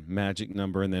 Some magic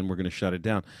number, and then we're going to shut it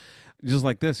down. Just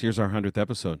like this. Here's our 100th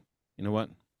episode. You know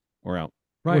what? We're out.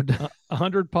 Right.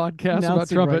 100 podcasts about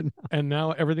trumpet, and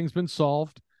now everything's been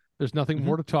solved. There's nothing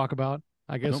more to talk about.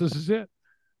 I guess this is it.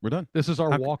 We're done. This is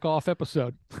our How- walk-off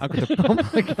episode. How could the, Oh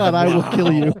my God, I will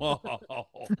kill you.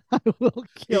 I will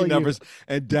kill He never, you.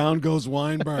 and down goes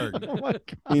Weinberg. Oh my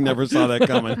He never saw that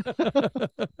coming.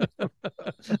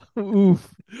 God.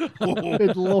 Oof.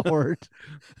 Good Lord.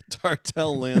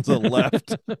 Tartell lands a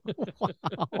left.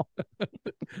 Wow.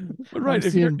 But right, I'm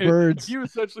if, seeing birds. if you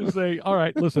essentially say, all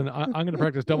right, listen, I'm going to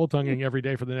practice double tonguing every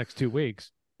day for the next 2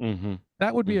 weeks, Mm-hmm.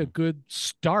 that would be a good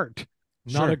start,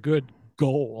 not Sure. a good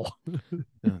goal.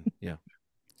 Yeah.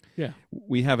 Yeah.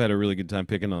 We have had a really good time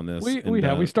picking on this.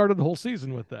 We started the whole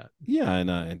season with that. Yeah,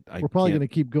 and I We're probably can't- going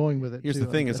to keep going with it. Here's too,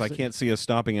 the thing: I'm is I guessing. can't see us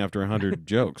stopping after 100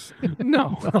 jokes.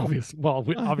 No, obviously. Well,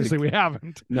 obviously we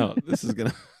haven't. No, this is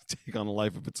gonna take on a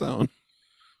life of its own.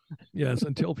 Yes,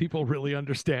 until people really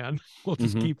understand, we'll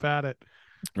just Mhm. keep at it.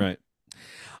 Right.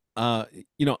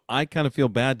 I kind of feel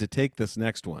bad to take this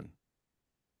next one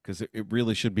because it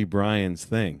really should be Brian's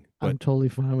thing. I'm totally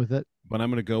fine with it. But I'm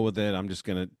going to go with it. I'm just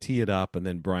going to tee it up, and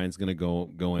then Brian's going to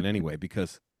go in anyway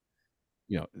because,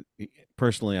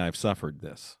 personally, I've suffered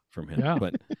this from him. Yeah.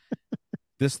 But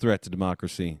this threat to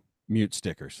democracy, mute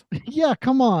stickers. Yeah,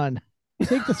 come on.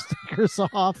 Take the stickers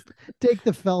off. Take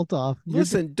the felt off.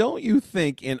 Listen, don't you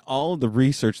think in all of the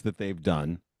research that they've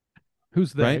done,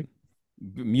 Who's they? right?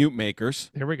 Mute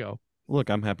makers. Here we go. Look,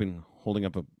 I'm holding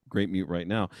up a great mute right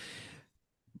now.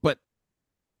 But,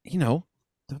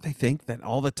 don't they think that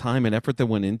all the time and effort that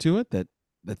went into it,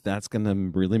 that's going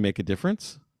to really make a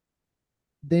difference?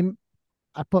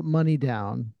 I put money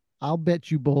down. I'll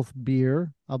bet you both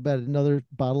beer. I'll bet another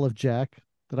bottle of Jack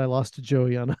that I lost to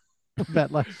Joey on a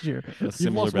bet last year. A You've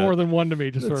similar lost bet. more than one to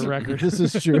me, just for a record. This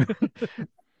is true.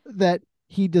 That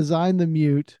he designed the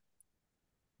mute,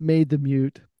 made the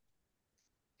mute,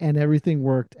 and everything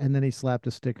worked, and then he slapped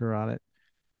a sticker on it.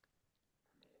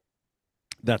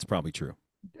 That's probably true.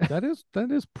 That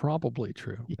is probably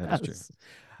true. That is true. Yes.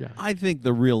 Yeah. I think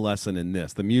the real lesson in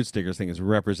this, the mute stickers thing, is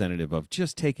representative of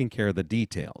just taking care of the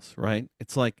details, right?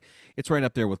 It's like it's right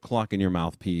up there with clocking your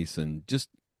mouthpiece and just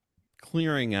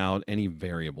clearing out any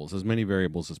variables, as many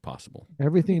variables as possible.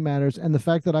 Everything matters. And the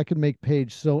fact that I could make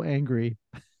Paige so angry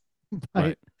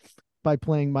Right. by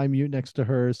playing my mute next to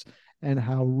hers and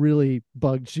how really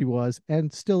bugged she was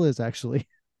and still is actually.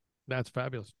 That's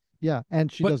fabulous. Yeah.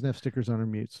 And she But- doesn't have stickers on her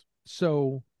mutes.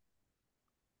 So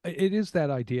it is that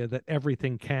idea that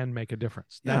everything can make a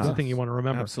difference. That's the Yes. thing you want to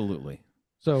remember. Absolutely.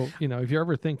 So, if you're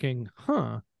ever thinking,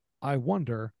 I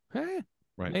wonder, Right.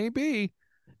 maybe,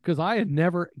 because I had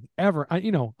never, ever,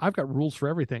 I've got rules for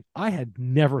everything. I had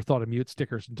never thought of mute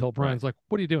stickers until Brian's like,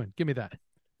 what are you doing? Give me that.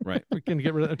 Right. We can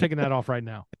I'm taking that off right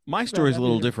now. My story's a that'd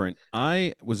little be- different.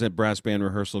 I was at brass band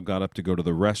rehearsal, got up to go to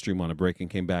the restroom on a break,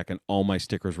 and came back, and all my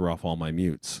stickers were off all my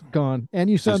mutes. Gone. And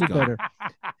you sounded gone. better.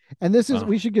 And this is, Oh.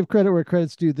 we should give credit where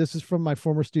credit's due. This is from my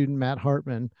former student, Matt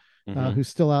Hartman, Mhm. who's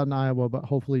still out in Iowa, but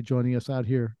hopefully joining us out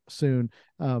here soon.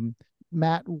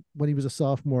 Matt, when he was a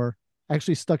sophomore,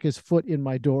 actually stuck his foot in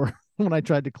my door when I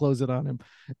tried to close it on him,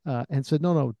 and said,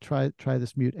 "No, try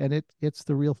this mute." And it's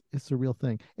the real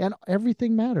thing. And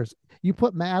everything matters. You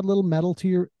put add little metal to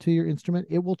your instrument,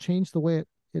 it will change the way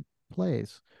it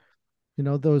plays.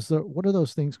 Those what are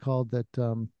those things called that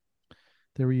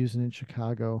they were using in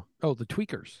Chicago? Oh, the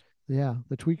tweakers. Yeah,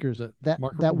 the tweakers. That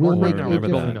Mark will make Wagner, a remember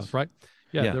that. building difference. those, right?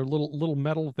 Yeah, Yeah. they're little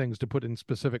metal things to put in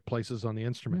specific places on the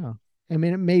instrument. Yeah. I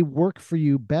mean, it may work for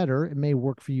you better, it may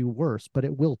work for you worse, but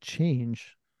it will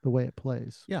change the way it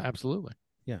plays. Yeah. Absolutely.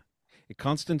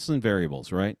 Constants and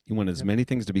variables, right? You want as Yep. many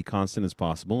things to be constant as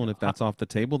possible, and if that's off the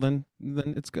table, then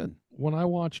it's good. When I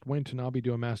watched Wayne Tanabe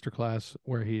do a master class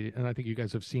where and I think you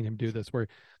guys have seen him do this, where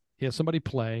he has somebody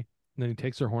play and then he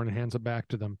takes their horn and hands it back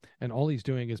to them. And all he's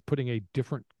doing is putting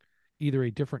either a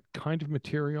different kind of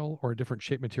material or a different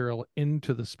shape material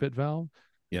into the spit valve.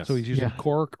 Yes. So he's using Yeah.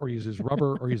 cork or uses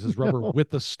rubber or uses rubber No. with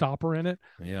the stopper in it.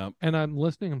 Yeah. And I'm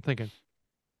listening, I'm thinking,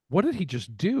 what did he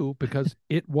just do? Because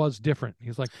it was different.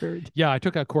 He's like, Very- yeah, I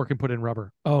took out cork and put in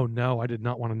rubber. Oh no, I did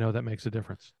not want to know that makes a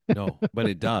difference. No, but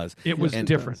it does. It was And-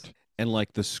 different. And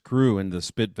like the screw and the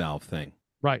spit valve thing,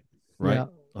 Right. right? Yeah.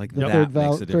 Like Yep. that Third makes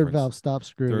valve, a third difference. valve stop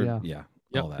screw. Third- Yeah.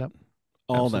 Yep. all that. Yep.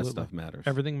 All Absolutely. that stuff matters.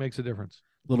 Everything makes a difference.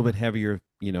 A little bit heavier,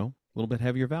 a little bit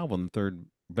heavier valve on the third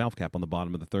valve cap on the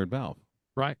bottom of the third valve.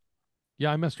 Right.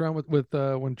 Yeah, I messed around with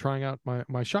when trying out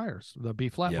my Shires, the B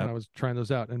flat when Yep. I was trying those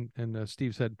out, and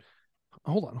Steve said,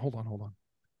 "Hold on,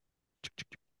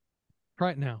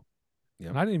 try it now." Yep.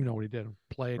 And I didn't even know what he did.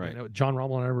 Played. Right. John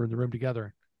Rommel and I were in the room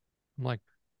together. I'm like,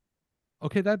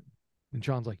 "Okay, that." And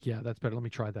John's like, "Yeah, that's better. Let me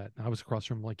try that." And I was across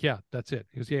from him, like, "Yeah, that's it."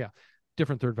 He goes, "Yeah,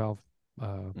 different third valve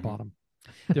bottom,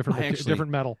 different I actually-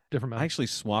 different metal, different I metal." actually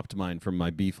swapped mine from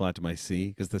my B flat to my C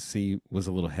because the C was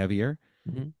a little heavier,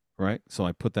 Mhm. right? So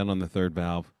I put that on the third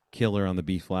valve, killer on the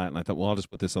B flat, and I thought, well, I'll just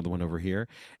put this other one over here.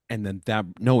 And then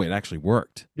it actually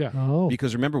worked. Yeah. Oh,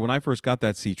 Because remember, when I first got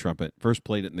that C trumpet, first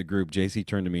played it in the group, JC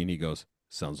turned to me and he goes,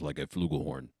 sounds like a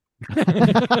flugelhorn.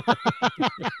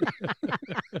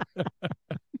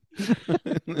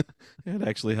 It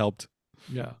actually helped.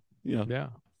 Yeah. Yeah. Yeah.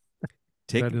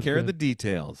 Taking is care of good. the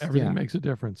details. Everything Yeah. makes a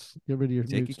difference. get rid of your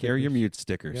Taking mute care of your stickers. mute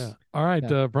stickers. Yeah. All right,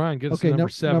 Yeah. Brian, get us Okay, to number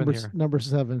 7 here. number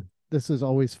 7. This is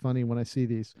always funny when I see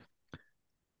these.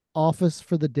 Office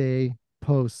for the day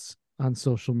posts on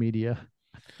social media.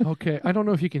 Okay, I don't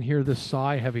know if you can hear this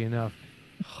sigh heavy enough.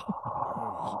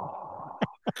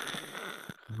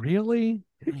 Really?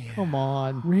 Come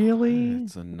on. Really?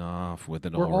 It's enough with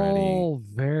it We're already. all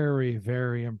very,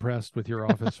 very impressed with your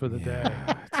office for the day.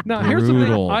 Yeah, it's Now, here's the thing.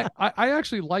 brutal. I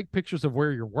actually like pictures of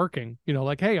where you're working. You know,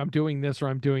 like, hey, I'm doing this or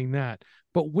I'm doing that.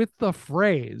 But with the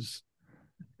phrase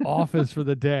office for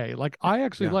the day, like I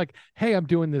actually Yeah. like, hey, I'm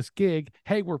doing this gig.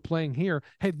 Hey, we're playing here.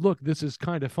 Hey, look, this is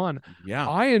kind of fun. Yeah.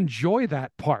 I enjoy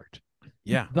that part.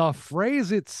 Yeah. The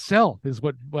phrase itself is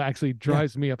what actually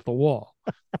drives me up the wall.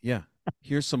 Yeah.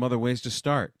 Here's some other ways to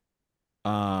start.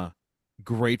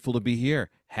 Grateful to be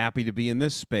here. Happy to be in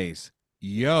this space.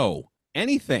 Yo,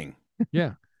 anything.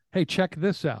 Yeah. Hey, check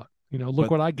this out. You know, look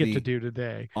But what I get the to do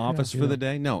today. Office you for know. the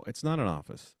day? No, it's not an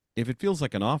office. If it feels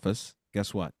like an office,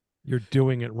 guess what? You're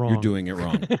doing it wrong. You're doing it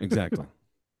wrong. Exactly.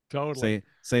 Totally.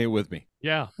 Say it with me.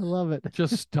 Yeah. I love it.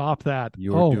 Just stop that.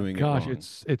 You're doing it gosh, wrong.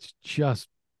 it's just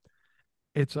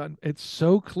it's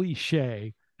so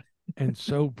cliche and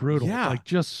so brutal. Yeah. Like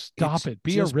just stop It's it.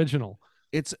 Be just- original.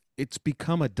 It's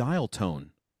become a dial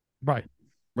tone, Right.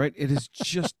 right? It is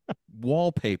just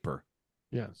wallpaper.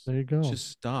 Yes. There you go. Just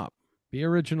stop. Be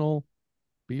original.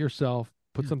 Be yourself.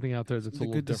 Put Yeah. something out there that's a Something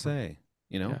little good to different. say.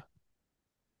 You know, Yeah.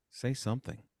 say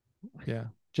something. Yeah.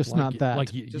 Just Like- not that.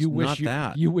 Like you, Just you wish not you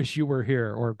that. you wish you were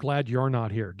here or glad you're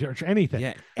not here. Anything.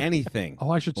 Yeah, anything. Oh,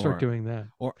 I should start Or- doing that.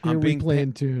 Or Here I'm we being play paid.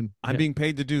 in tune. I'm Yeah. being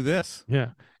paid to do this.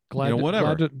 Yeah. Glad,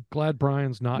 whatever. glad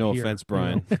Brian's not No here. offense, you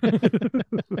know?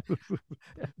 Brian.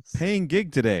 Paying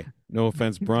gig today. No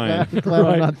offense, Brian. Glad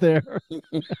Right. I'm not there.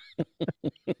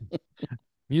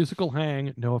 Musical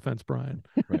hang. No offense, Brian.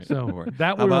 Right. So Don't worry.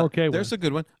 that How we're about- okay with. There's a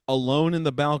good one. Alone in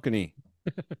the balcony.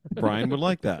 Brian would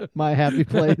like that. My happy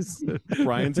place.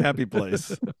 Brian's happy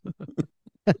place.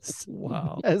 Best,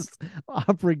 Wow. best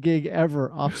opera gig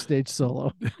ever. Offstage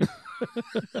solo.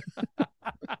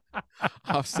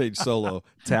 Offstage solo.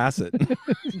 Tacit.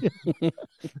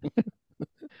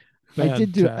 I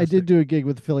did Fantastic. do a gig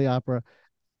with the Philly Opera.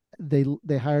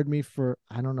 They hired me for,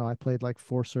 I don't know, I played like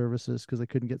 4 services because I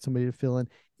couldn't get somebody to fill in.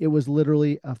 It was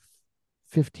literally a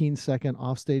 15-second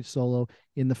offstage solo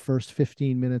in the first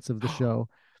 15 minutes of the show.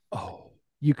 Oh.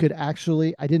 You could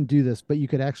actually, I didn't do this, but you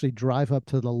could actually drive up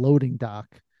to the loading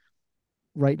dock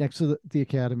right next to the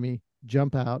Academy,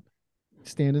 jump out,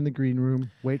 stand in the green room,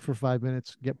 wait for 5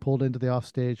 minutes, get pulled into the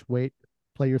offstage, wait,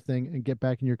 play your thing, and get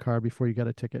back in your car before you got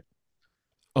a ticket.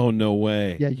 Oh, no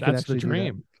way. Yeah, you could That's the actually do that.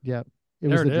 dream. Yeah, it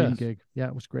was There the it dream is. gig. Yeah,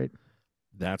 it was great.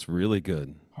 That's really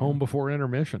good. Home before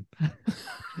intermission.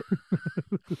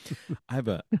 I have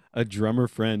a drummer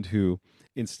friend who,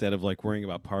 instead of like worrying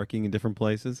about parking in different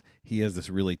places, he has this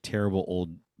really terrible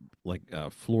old like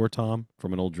floor tom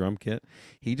from an old drum kit.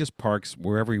 He just parks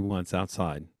wherever he wants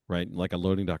outside, right? Like a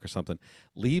loading dock or something.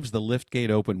 Leaves the lift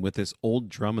gate open with this old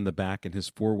drum in the back and his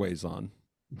 4-ways on.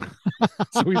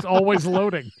 So he's always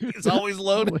loading. He's always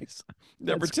loading. Always.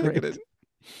 Never That's great. ticketed.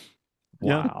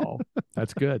 Yeah. Wow.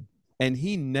 That's good. And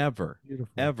he never,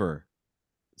 Beautiful. ever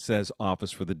says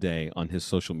office for the day on his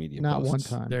social media Not one posts.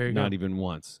 time. There you Not go. even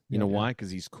once. You Yeah. know why?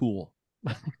 Because he's cool.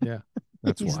 Yeah.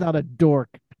 That's He's why. not a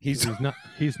dork. He's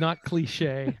He's not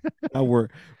cliche. we're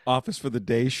office for the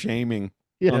day shaming.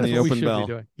 Yeah. On the That's what we open should bell.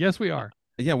 be doing. Yes, we are.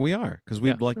 Yeah, we are, because we'd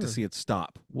Yeah, like to sure. see it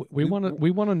stop. We want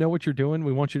to know what you're doing.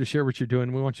 We want you to share what you're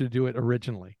doing. We want you to do it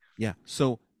originally. Yeah.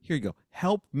 So here you go.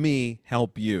 Help me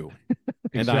help you.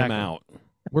 And I'm Exactly. out.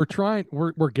 We're trying.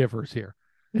 We're givers here.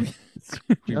 We Just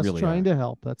really trying are. to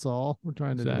help. That's all we're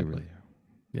trying to We Exactly. really are.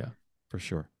 Yeah. For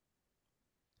sure.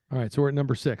 All right. So we're at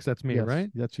number 6. That's do. me, Yes, right?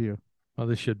 That's you. Oh,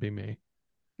 this should be me.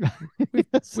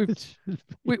 Yes, we've- it should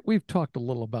be. We've talked a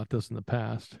little about this in the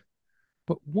past,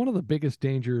 but one of the biggest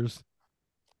dangers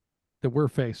that we're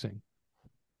facing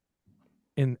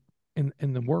in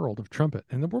the world of trumpet,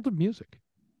 in the world of music,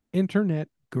 internet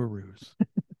gurus,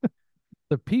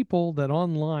 the people that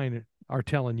online are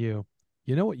telling you,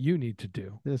 you know what you need to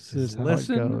do This is is how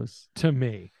listen it goes. to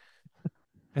me.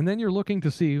 And then you're looking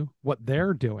to see what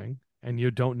they're doing and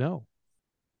you don't know.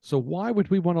 So why would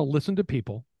we want to listen to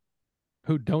people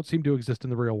who don't seem to exist in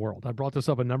the real world? I brought this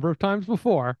up a number of times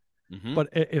before. Mhm. But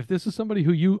if this is somebody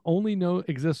who you only know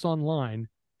exists online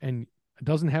and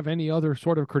doesn't have any other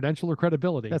sort of credential or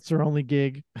credibility, That's their only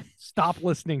gig. stop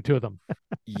listening to them.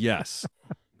 Yes.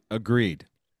 Agreed.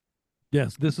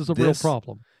 Yes, this is a real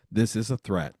problem. This is a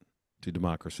threat to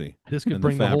democracy. This could and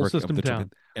bring the whole fabric of system the down.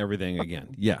 trumpet, everything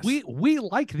again. Yes. We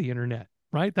like the internet,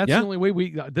 right? That's Yeah. the only way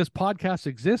this podcast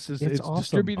exists. Is It's it's awesome.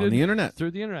 distributed On the internet.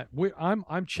 through the internet.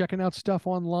 I'm checking out stuff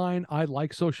online. I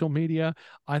like social media.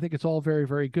 I think it's all very,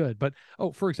 very good. But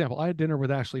for example, I had dinner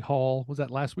with Ashley Hall. Was that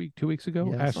last week, 2 weeks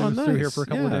ago? Yes. Ashley Oh, was through here nice. for a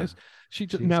couple of Yeah. days.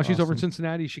 She's over awesome. in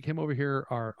Cincinnati. She came over here.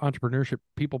 Our entrepreneurship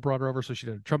people brought her over, so she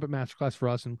did a trumpet masterclass for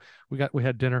us, and we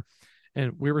had dinner.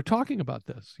 And we were talking about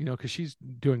this, because she's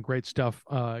doing great stuff.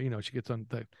 She gets on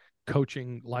the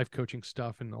coaching, life coaching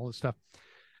stuff and all this stuff.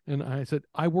 And I said,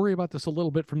 I worry about this a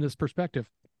little bit from this perspective.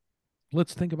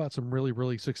 Let's think about some really,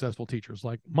 really successful teachers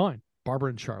like mine,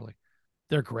 Barbara and Charlie.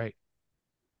 They're great.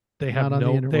 They have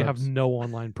no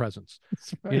online presence,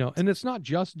 That's right. and it's not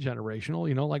just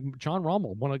generational, like John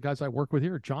Rommel, one of the guys I work with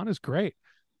here. John is great.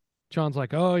 John's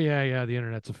like, oh yeah, the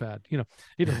internet's a fad.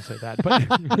 He doesn't say that, but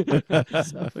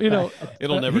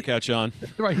It'll never catch on.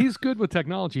 right. He's good with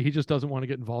technology. He just doesn't want to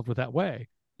get involved with that way.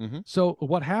 Mm-hmm. So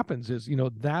what happens is,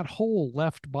 that hole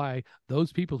left by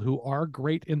those people who are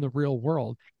great in the real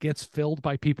world gets filled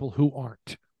by people who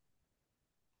aren't.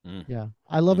 Yeah.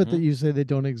 I love it that you say they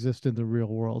don't exist in the real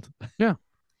world. Yeah.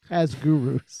 As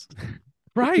gurus.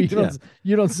 Right.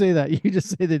 You don't say that. You just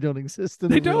say they don't exist in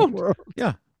the real world.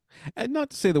 Yeah. And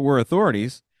not to say that we're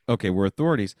authorities. Okay, we're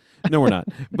authorities. No, we're not.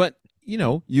 But,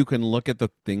 you can look at the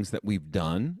things that we've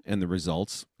done and the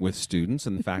results with students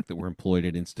and the fact that we're employed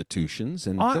at institutions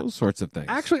and those sorts of things.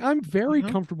 Actually, I'm very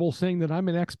comfortable saying that I'm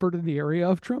an expert in the area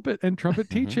of trumpet and trumpet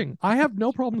teaching. I have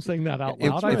no problem saying that out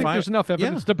loud. I think there's enough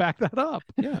evidence to back that up.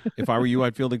 Yeah. If I were you,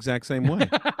 I'd feel the exact same way.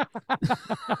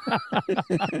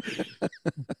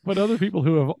 But other people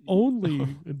who have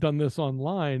only done this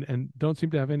online and don't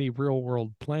seem to have any real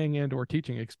world playing and or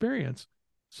teaching experience,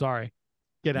 sorry,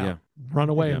 get out, run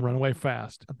away and run away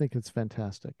fast. I think it's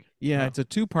fantastic. Yeah, it's a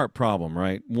two-part problem,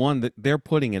 right? One, that they're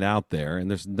putting it out there and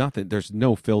there's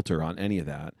no filter on any of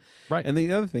that. Right. And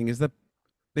the other thing is that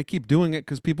they keep doing it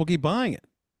because people keep buying it.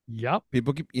 Yep.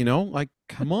 People keep,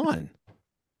 come on.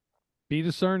 Be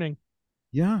discerning.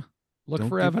 Yeah. Look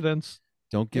for evidence.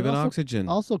 Don't give it oxygen.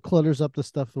 Also clutters up the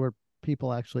stuff where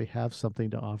people actually have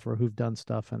something to offer, who've done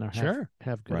stuff and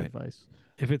have good advice.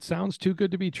 If it sounds too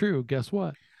good to be true, guess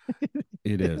what?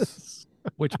 It is.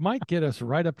 Which might get us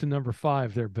right up to number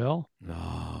 5 there, Bill.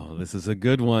 Oh, this is a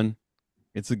good one.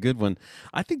 It's a good one.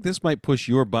 I think this might push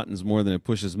your buttons more than it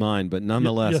pushes mine, but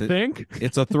nonetheless, you think?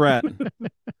 It's a threat.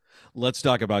 Let's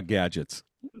talk about gadgets.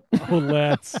 Oh,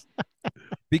 let's.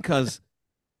 Because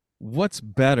what's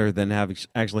better than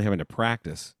actually having to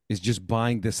practice is just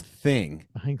buying this thing.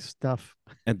 Buying stuff.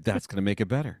 And that's going to make it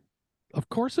better. Of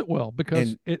course it will,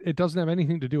 because it doesn't have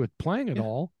anything to do with playing at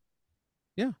all.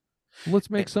 Yeah. Let's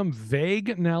make some vague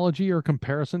analogy or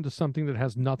comparison to something that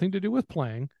has nothing to do with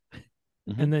playing,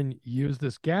 and then use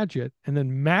this gadget, and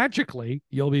then magically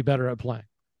you'll be better at playing.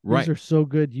 Right. These are so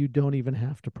good you don't even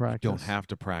have to practice. You don't have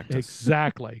to practice.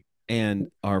 Exactly.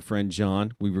 And our friend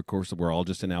John, we're all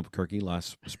just in Albuquerque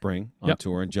last spring on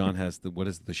tour, and John has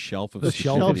the shelf of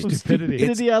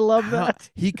stupidity. I love that.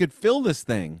 He could fill this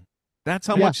thing. That's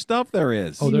how much stuff there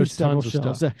is. Oh, there's tons of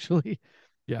shelves, stuff. Actually.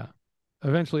 Yeah.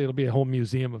 Eventually, it'll be a whole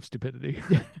museum of stupidity.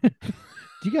 Do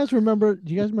you guys remember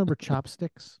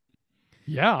chopsticks?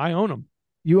 Yeah, I own them.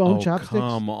 You own chopsticks?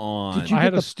 Come on! I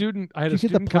had a student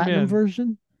come in.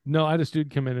 Version? No, I had a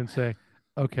student come in and say,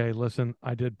 "Okay, listen,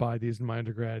 I did buy these in my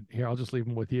undergrad. Here, I'll just leave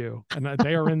them with you." And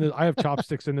they are in the. I have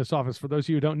chopsticks in this office. For those of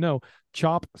you who don't know,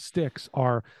 chopsticks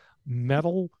are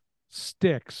metal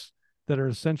sticks that are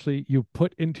essentially you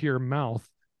put into your mouth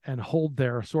and hold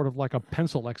there, sort of like a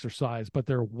pencil exercise, but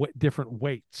they're different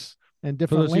weights. And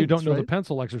different. For those of you who don't know the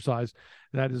pencil exercise,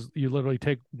 that is, you literally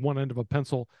take one end of a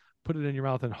pencil, put it in your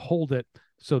mouth, and hold it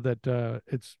so that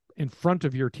it's in front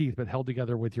of your teeth, but held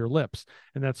together with your lips.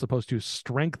 And that's supposed to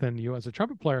strengthen you as a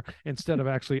trumpet player instead of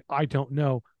actually,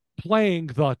 playing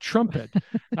the trumpet.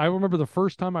 I remember the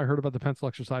first time I heard about the pencil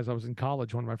exercise, I was in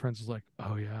college. One of my friends was like,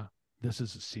 "Oh yeah, this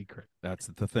is a secret." That's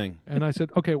the thing. And I said,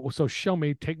 "Okay, well, so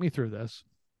take me through this."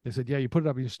 They said, "Yeah, you put it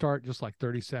up and you start just like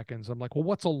 30 seconds. I'm like, "Well,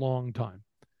 what's a long time?"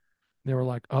 They were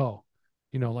like, "Oh,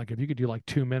 like if you could do like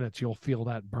 2 minutes, you'll feel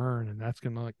that burn." And that's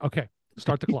going to okay,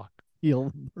 start the clock.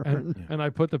 And I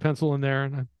put the pencil in there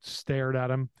and I stared at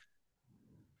him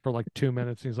for like 2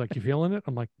 minutes. And he's like, "You feeling it?"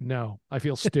 I'm like, "No, I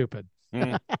feel stupid.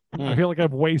 I feel like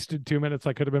I've wasted 2 minutes.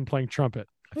 I could have been playing trumpet.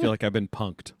 I feel like I've been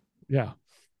punked." Yeah.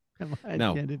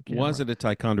 Now, was it a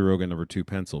Ticonderoga number 2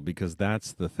 pencil? Because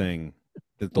that's the thing,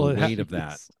 that the weight of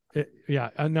that.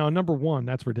 Now, number 1,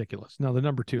 that's ridiculous. Now, the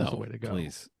number 2 is the way to go.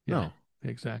 Please. Yeah, no.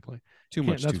 Exactly. Too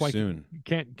much too soon. You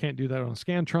can't do that on a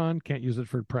Scantron. Can't use it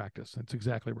for practice. That's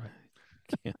exactly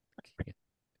right.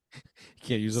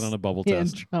 Can't use it on a bubble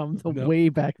test. From the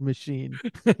Wayback Machine.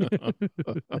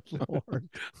 Lord.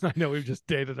 I know we've just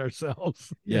dated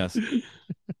ourselves. Yes.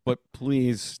 But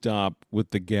please stop with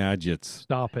the gadgets.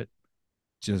 Stop it.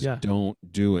 Just don't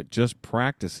do it. Just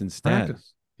practice instead.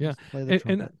 Practice. Yeah.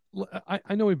 And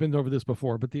I know we've been over this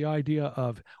before, but the idea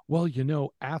of, well,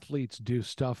 athletes do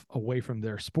stuff away from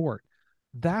their sport.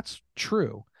 That's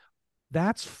true.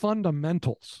 That's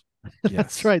fundamentals. Yes.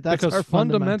 That's right. That's because our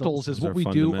fundamentals is what we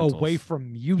do away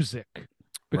from music.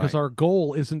 Because our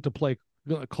goal isn't to play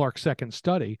Clark's second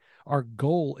study. Our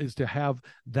goal is to have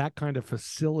that kind of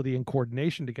facility and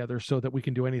coordination together so that we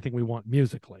can do anything we want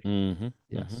musically. Mm-hmm.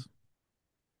 Yes.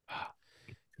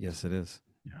 Mm-hmm. Yes, it is.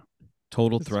 Yeah.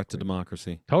 Total threat to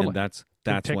democracy. Totally. And that's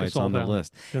why it's on the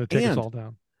list. It's going to take us all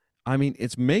down. I mean,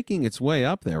 it's making its way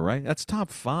up there, right? That's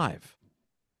top 5.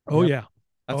 Oh, yeah.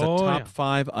 That's a top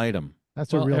 5 item.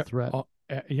 That's a real threat.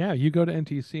 Yeah, you go to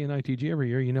NTC and ITG every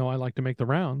year. I like to make the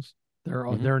rounds. There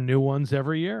are new ones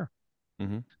every year.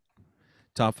 Mm-hmm.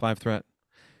 Top 5 threat.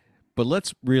 But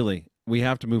we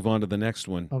have to move on to the next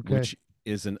one, which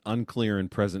is an unclear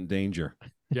and present danger.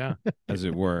 Yeah. As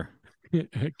it were.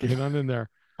 Get on in there.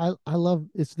 I love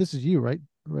this is you, right?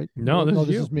 No,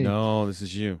 this is me. No, this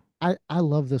is you. I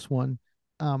love this one.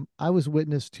 I was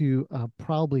witness to a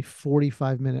probably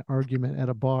 45-minute argument at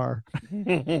a bar.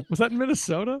 Was that in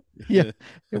Minnesota? Yeah,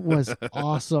 it was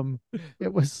awesome.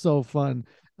 It was so fun.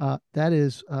 That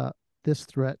is this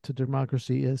threat to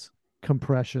democracy is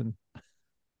compression.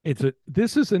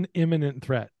 This is an imminent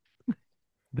threat.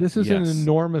 This is an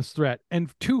enormous threat,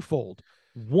 and twofold.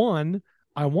 One,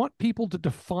 I want people to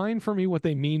define for me what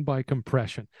they mean by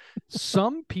compression.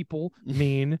 Some people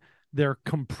mean they're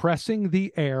compressing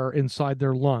the air inside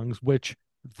their lungs, which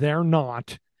they're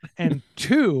not. And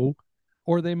 2,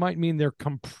 or they might mean they're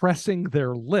compressing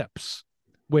their lips,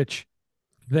 which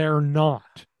they're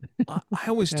not. I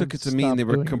always took it to mean they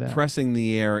were compressing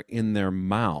the air in their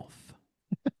mouth.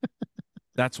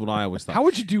 That's what I always thought. How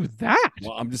would you do that?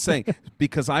 Well, I'm just saying,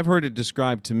 because I've heard it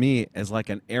described to me as like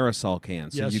an aerosol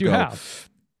can. So yes, you have.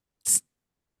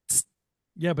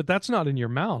 Yeah, but that's not in your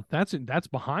mouth. That's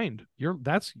behind your.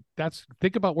 That's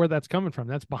think about where that's coming from.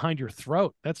 That's behind your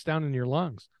throat. That's down in your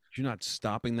lungs. You're not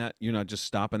stopping that. You're not just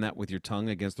stopping that with your tongue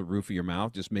against the roof of your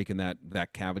mouth, just making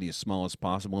that cavity as small as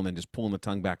possible, and then just pulling the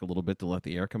tongue back a little bit to let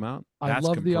the air come out. I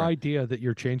love the idea that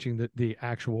you're changing the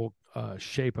actual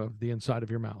shape of the inside of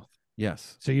your mouth.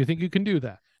 Yes. So you think you can do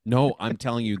that? No, I'm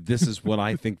telling you, this is what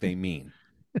I think they mean.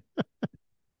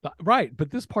 Right,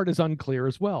 but this part is unclear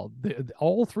as well.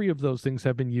 All 3 of those things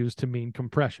have been used to mean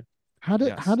compression. How do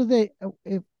they?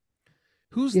 If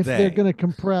they're going to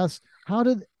compress, how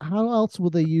else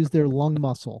will they use their lung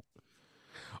muscle?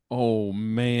 Oh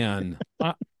man,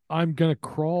 I'm going to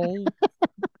crawl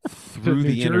through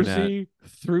the internet,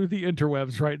 through the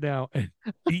interwebs right now, and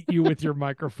beat you with your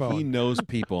microphone. He knows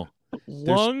people.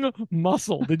 Lung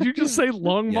muscle. Did you just say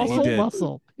lung muscle?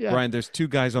 Muscle. Yeah. Brian, there's 2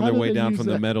 guys on their way down from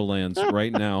the Meadowlands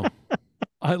right now.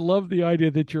 I love the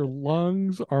idea that your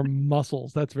lungs are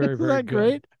muscles. That's very, very Isn't that good.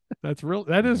 Great? That's real.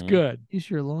 That is good. Use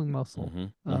your lung muscle.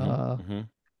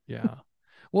 Yeah.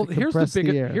 Well, here's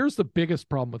the biggest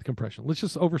problem with compression. Let's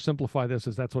just oversimplify this,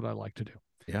 as that's what I like to do.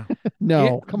 Yeah.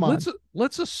 Come on.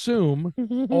 Let's assume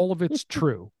all of it's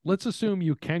true. Let's assume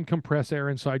you can compress air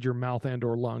inside your mouth and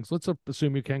or lungs. Let's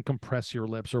assume you can compress your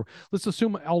lips, or let's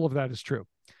assume all of that is true.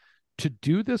 To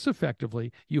do this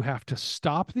effectively, you have to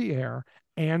stop the air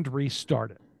and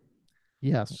restart it.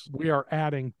 Yes. We are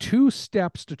adding 2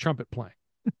 steps to trumpet playing.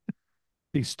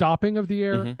 The stopping of the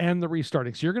air and the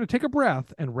restarting. So you're going to take a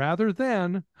breath, and rather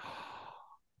than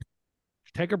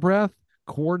take a breath,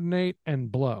 coordinate,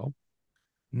 and blow,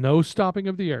 no stopping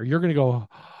of the air, you're going to go.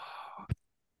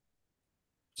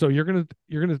 So you're going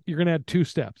to add 2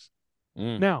 steps.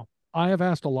 Now, I have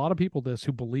asked a lot of people this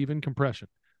who believe in compression.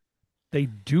 They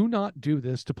do not do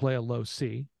this to play a low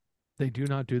C. They do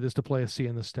not do this to play a C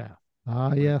in the staff.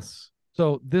 Yes.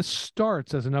 So this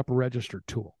starts as an upper register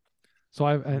tool. So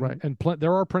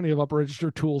there are plenty of upper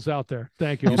register tools out there.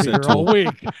 Thank you. I'll be here all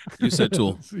week. You said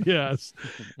tool. Yes.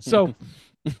 So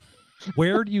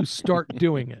where do you start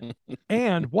doing it?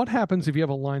 And what happens if you have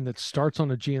a line that starts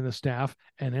on a G in the staff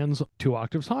and ends 2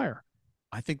 octaves higher?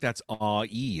 I think that's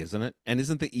E, isn't it? And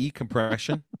isn't the E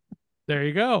compression? There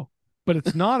you go. But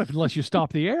it's not unless you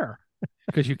stop the air,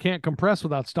 because you can't compress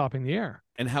without stopping the air.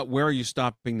 And where are you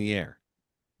stopping the air?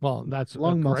 Well, that's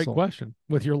Lung a great muscle. question.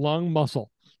 With your lung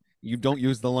muscle. You don't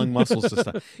use the lung muscles to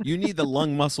stop. You need the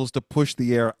lung muscles to push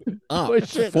the air up,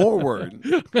 Push it. forward.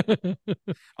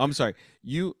 I'm sorry.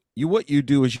 What you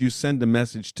do is you send a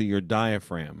message to your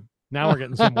diaphragm, Now we're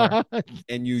getting somewhere.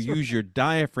 and you use your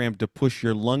diaphragm to push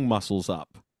your lung muscles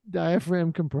up.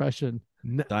 Diaphragm compression.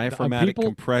 Diaphragmatic people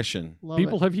compression. Love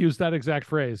people it. have used that exact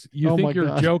phrase. You Oh my think you're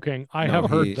God. joking. I No, have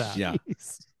heard he- that. yeah.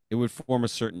 Jeez. It would form a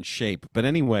certain shape. But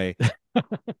anyway,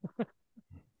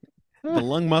 the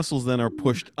lung muscles then are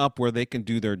pushed up where they can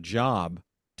do their job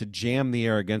to jam the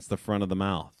air against the front of the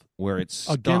mouth, where it's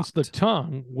stopped. Against the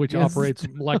tongue, which Yes. operates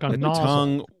like a the nozzle.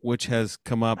 tongue, which has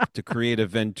come up to create a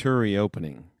venturi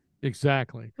opening.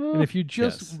 Exactly. And if you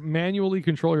just Yes. manually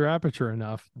control your aperture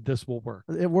enough, this will work.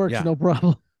 It works, Yeah. no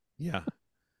problem. Yeah.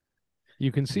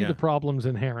 You can see Yeah. the problems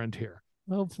inherent here.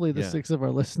 Hopefully the Yeah. 6 of our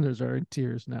listeners are in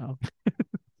tears now.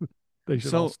 They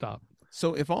should all stop.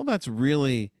 So if all that's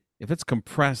really, if it's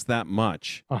compressed that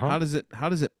much, Uh-huh. how does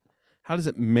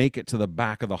it make it to the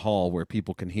back of the hall where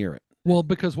people can hear it? Well,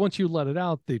 because once you let it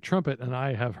out, the trumpet, and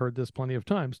I have heard this plenty of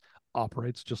times,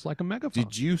 operates just like a megaphone.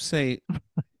 Did you say?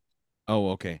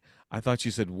 Oh, okay. I thought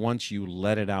you said once you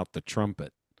let it out the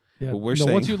trumpet. Yeah. But we're no,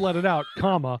 saying once you let it out, the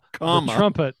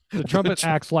trumpet tr-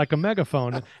 acts like a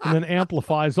megaphone and then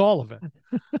amplifies all of it.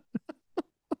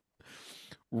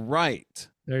 right.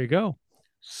 There you go.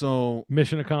 So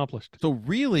Mission accomplished.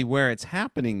 really where it's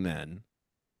happening then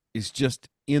is just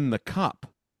in the cup.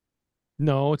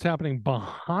 No, it's happening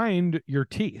behind your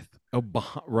teeth. Oh,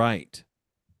 right.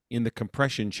 In the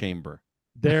compression chamber.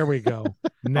 There we go.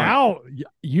 Now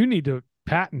you need to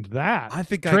patent that. I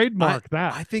think trademark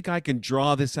that. I think I can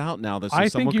draw this out now that so I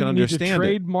someone think you can need to understand it.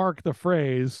 trademark the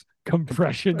phrase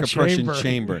compression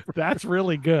chamber. That's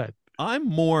really good. I'm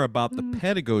more about the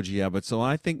pedagogy of it, so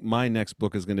I think my next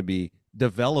book is going to be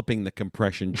developing the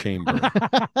compression chamber.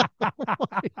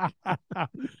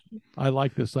 I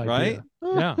like this idea. Right?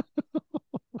 Yeah.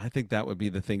 I think that would be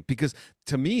the thing, because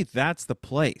to me, that's the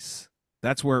place.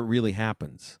 That's where it really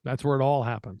happens. That's where it all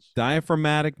happens.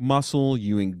 Diaphragmatic muscle,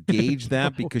 you engage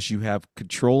that because you have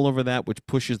control over that, which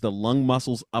pushes the lung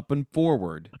muscles up and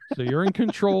forward. So you're in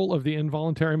control of the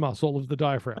involuntary muscle of the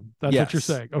diaphragm. That's what you're Yes.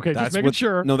 saying. Okay, That's just making what-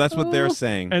 sure. No, that's what they're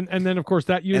saying. And then of course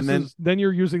that uses then- then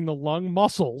you're using the lung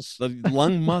muscles. The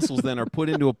lung muscles then are put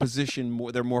into a position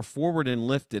they're more forward and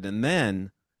lifted, and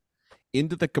then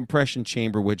into the compression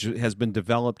chamber, which has been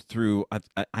developed through.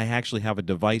 I actually have a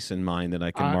device in mind that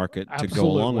I can market to go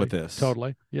along with this.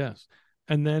 Totally. Yes.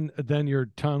 And then your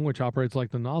tongue, which operates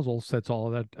like the nozzle, sets all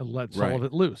of that, lets all of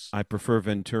it loose. I prefer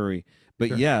Venturi, but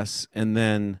Sure. yes, and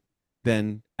then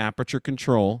aperture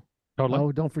control, Totally.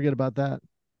 Oh, don't forget about that.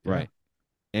 right,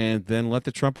 and then let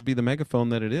the trumpet be the megaphone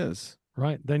that it is,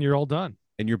 Right. Then you're all done.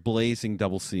 and you're blazing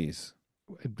double C's.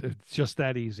 It's just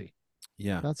that easy.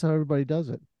 Yeah, That's how everybody does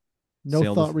it. No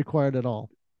Sail thought the- required at all.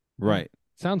 right.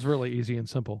 Sounds really easy and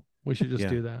simple. We should just Yeah.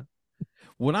 do that.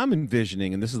 What I'm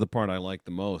envisioning, and this is the part I like the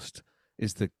most,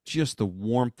 is just the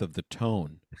warmth of the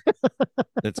tone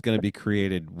that's going to be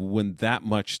created when that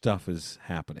much stuff is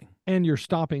happening. And you're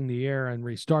stopping the air and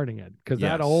restarting it because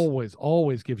that Yes.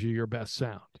 always gives you your best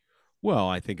sound. Well,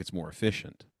 I think it's more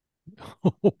efficient.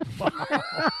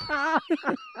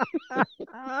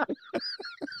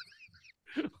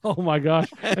 Oh my gosh.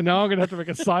 And now I'm going to have to make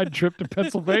a side trip to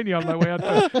Pennsylvania on my way out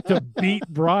to beat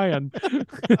Bryan.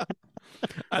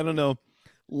 I don't know.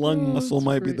 Lung muscle that's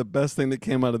might be great. the best thing that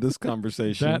came out of this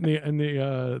conversation. That and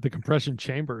the compression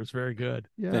chamber is very good.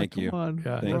 Yeah, Thank come you. on.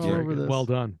 Yeah, Thank We're all you. over this. Well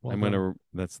done. Well I'm done.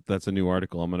 gonna. That's a new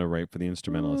article I'm gonna write for the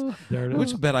instrumentalist. There it is.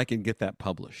 Which bet I can get that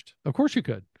published. Of course you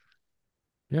could.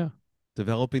 Yeah,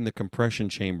 Developing the compression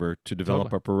chamber to develop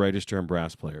Totally. upper register and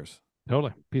brass players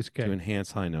totally. Piece of to cake.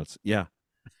 enhance high notes. Yeah,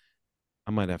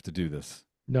 I might have to do this.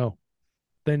 No.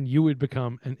 Then you would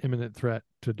become an imminent threat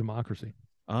to democracy.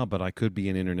 But I could be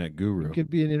an internet guru. You could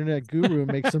be an internet guru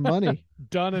and make some money.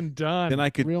 Done and done. Then I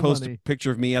could Real post money. a picture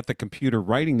of me at the computer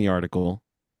writing the article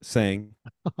saying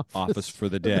office for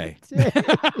the day.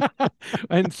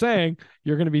 and saying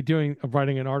you're going to be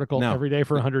writing an article Now- every day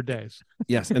for 100 days.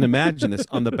 Yes, and imagine this.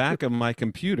 On the back of my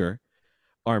computer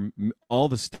are all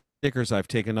the stickers I've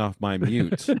taken off my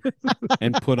mute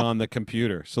and put on the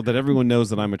computer so that everyone knows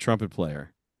that I'm a trumpet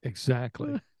player.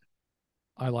 Exactly.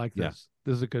 I like Yeah. this.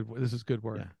 This is good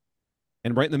work. Yeah.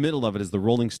 And right in the middle of it is the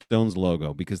Rolling Stones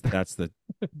logo because that's the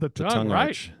The tongue, tongue right?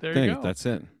 arch There thing. you go. That's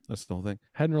it. That's the whole thing.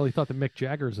 Hadn't really thought that Mick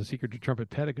Jagger is a secret to trumpet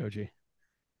pedagogy.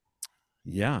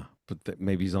 Yeah, but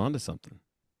maybe he's onto something.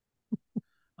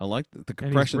 I like the And he's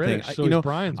compression thing. British, so he's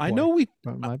Brian's I boy. know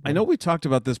My I know we talked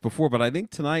about this before, but I think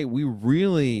tonight we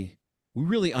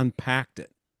really unpacked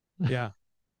it. Yeah.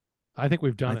 I think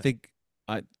we've done I it. think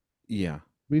yeah.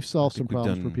 We've solved I some think we've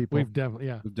problems done- for people. We've definitely,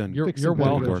 yeah. We've done You're fixed some good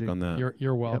welcome. work on that.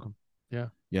 You're welcome. Yeah.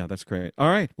 Yeah, that's great. All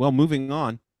right. Well, moving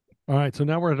on. All right. So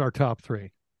now we're at our top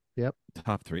three.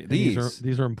 Top three. And These,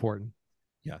 these are important.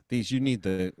 yeah, these you need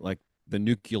the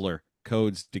nuclear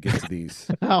codes to get to these.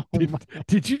 Oh,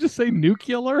 Did you just say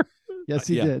nuclear? yes,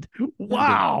 he yeah. did.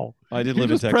 Wow. I did You're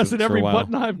live in just Texas pressing for every a while,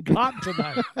 button I've got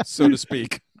tonight. so to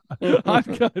speak.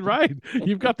 I've got right.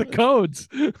 You've got the codes.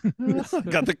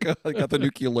 got the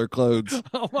nuclear codes.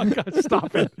 Oh my God!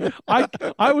 Stop it!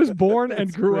 I was born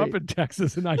and grew up in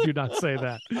Texas, and I do not say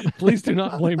that. Please do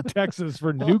not blame Texas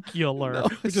for nuclear, No,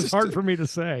 which it's is just hard for me to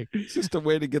say. It's just a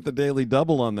way to get the daily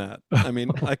double on that. I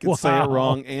mean, I could say it Wow.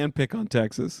 wrong and pick on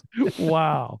Texas.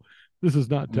 Wow, this is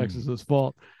not Texas's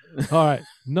fault. All right,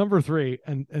 number three,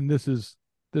 and this is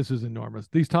enormous.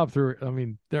 These top three. I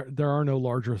mean, there are no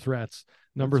larger threats.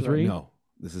 Number That's right. three, No,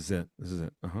 this is it. This is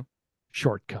it.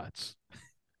 shortcuts.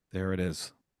 There it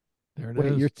is. There it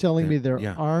Wait, is. you're telling me there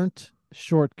Yeah. aren't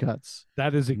shortcuts?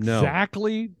 That is No.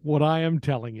 exactly what I am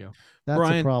telling you. That's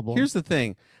Brian, a problem. here's the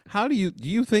thing. How do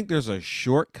you think there's a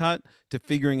shortcut to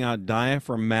figuring out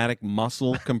diaphragmatic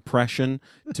muscle compression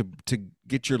to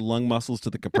get your lung muscles to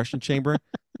the compression chamber?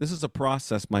 This is a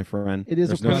process, my friend. It is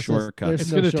There's a no process. shortcut. There's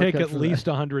It's no going to take shortcut at for least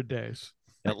that. 100 days.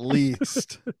 At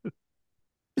least.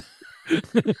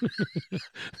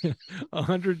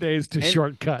 100 days to And-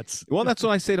 shortcuts. Well, that's what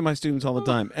I say to my students all the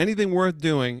time. Anything worth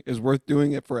doing is worth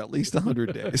doing it for at least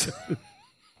 100 days.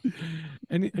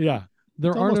 And yeah,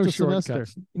 there It's are no almost a semester.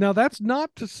 shortcuts. Now, that's not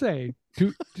to say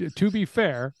to be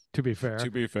fair, to be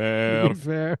To fair. be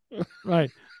fair.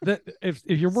 right? That if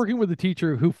you're working with a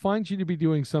teacher who finds you to be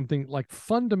doing something like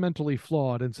fundamentally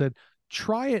flawed and said,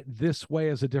 try it this way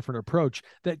as a different approach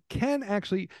that can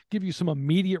actually give you some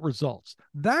immediate results.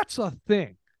 That's a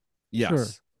thing. Yes. Sure.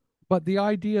 But the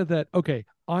idea that, okay,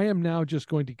 I am now just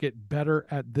going to get better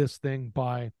at this thing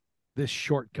by this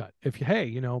shortcut. If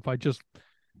I just,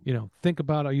 think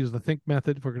about, I use the think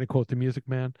method. If we're going to quote the Music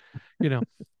Man, Yeah.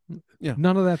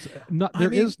 none of that's not, I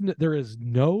mean- there is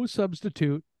no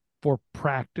substitute for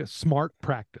practice, smart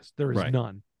practice. There is Right.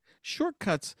 none.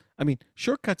 Shortcuts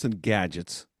and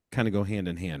gadgets kind of go hand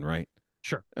in hand, right?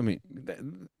 Sure. I mean,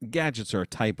 gadgets are a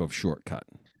type of shortcut,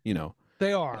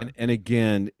 They are. And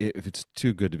again, if it's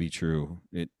too good to be true,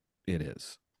 it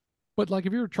is. But like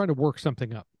if you're trying to work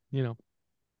something up,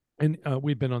 and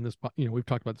we've been on this, we've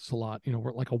talked about this a lot,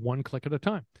 we're like a one click at a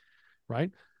time,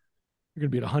 right? You're going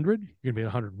to be at 100, you're going to be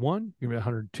at 101, you're going to be at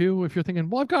 102. If you're thinking,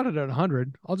 well, I've got it at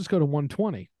 100, I'll just go to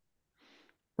 120.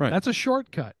 Right. That's a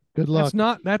shortcut. Good luck.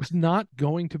 That's not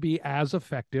going to be as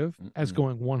effective as Mm-mm.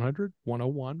 going 100,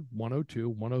 101, 102,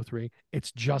 103.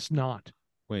 It's just not.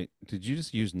 Wait, did you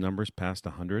just use numbers past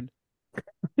 100?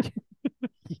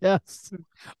 Yes.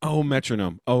 Oh,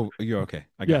 metronome. Oh, you're okay.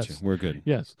 I got Yes. you. We're good.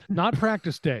 Yes, not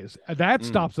practice days. That Mm.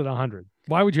 stops at 100.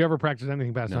 Why would you ever practice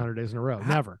anything past No. 100 days in a row?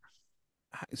 How- Never.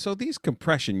 So these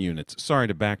compression units, sorry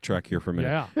to backtrack here for a minute.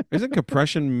 Yeah. Isn't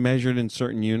compression measured in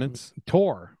certain units?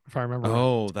 Tor, if I remember.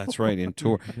 Oh, that's right. In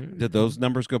Tor. right. Did those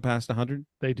numbers go past 100?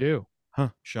 They do. Huh.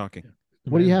 Shocking.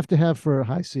 What do you have to have for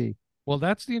high C? Well,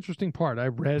 that's the interesting part. I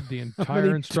read the many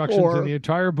entire instructions Tor in the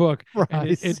entire book, For and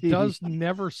high it C? does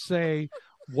never say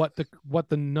what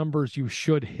the numbers you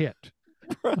should hit.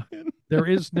 There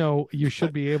is no you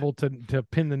should be able to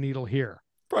pin the needle here.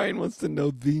 Brian wants to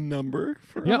know the number.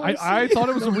 For Yeah, high I C. thought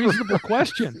it was a reasonable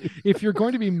question. If you're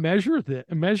going to be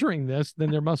measuring this,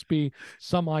 then there must be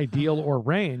some ideal or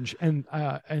range, and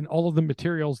all of the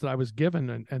materials that I was given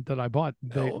and that I bought,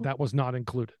 No. that was not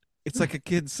included. It's like a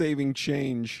kid saving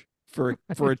change for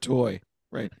a toy,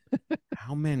 right?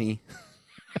 How many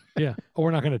Yeah,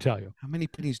 we're not going to tell you. how many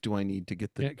pennies do I need to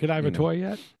get the? Yeah, could I have a toy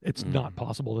yet? It's Mm. not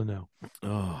possible to know.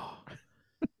 Oh,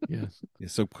 Yes, yeah,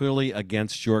 so clearly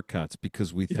against shortcuts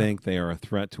because we Yeah. think they are a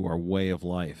threat to our way of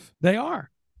life. they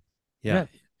are. Yeah,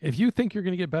 If you think you're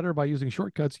going to get better by using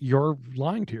shortcuts, you're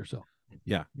lying to yourself.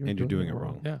 yeah, and you're doing it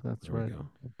wrong. Yeah. That's There we right. go.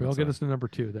 Bill, That's get a- us to number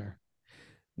 2 there.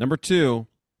 Number 2,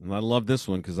 and I love this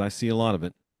one because I see a lot of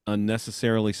it.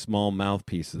 Unnecessarily small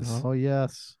mouthpieces. Oh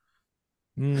yes.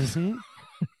 Mm-hmm.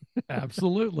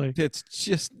 Absolutely. It's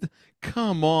just,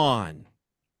 come on.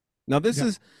 Now,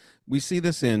 Yeah. we see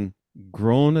this in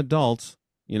grown adults,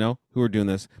 who are doing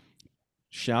this.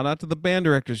 Shout out to the band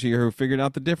directors here who figured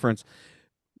out the difference.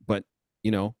 But,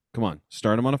 come on,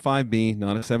 start them on a 5B,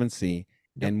 not a 7C.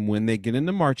 Yep. And when they get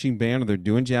into marching band or they're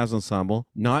doing jazz ensemble,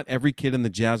 not every kid in the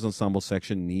jazz ensemble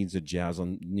section needs a jazz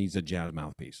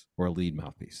mouthpiece or a lead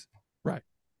mouthpiece. Right.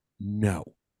 No.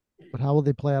 But how will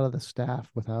they play out of the staff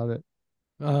without it?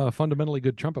 Fundamentally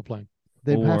good trumpet playing.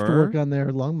 They have to work Or on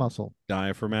their lung muscle.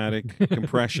 diaphragmatic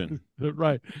compression.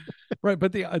 Right. Right.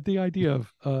 But the idea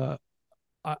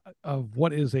of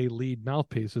what is a lead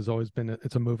mouthpiece has always been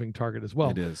it's a moving target as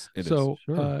well. It is. So,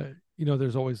 Sure.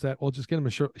 there's always that. Well, just get him a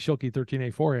Schilke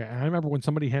 13A4. And I remember when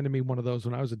somebody handed me one of those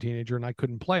when I was a teenager, and I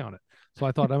couldn't play on it, so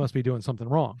I thought I must be doing something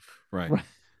wrong. Right. Right.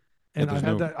 And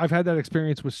there's I've had that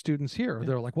experience with students here. Yeah.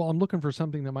 They're like, "Well, I'm looking for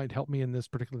something that might help me in this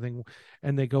particular thing,"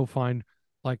 and they go find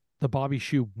like the Bobby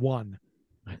Shoe 1,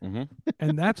 Mhm.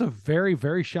 and that's a very,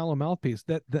 very shallow mouthpiece.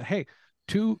 Hey,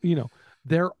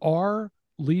 there are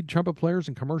lead trumpet players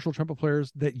and commercial trumpet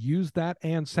players that use that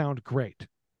and sound great.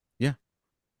 Yeah.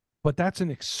 But that's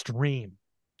an extreme.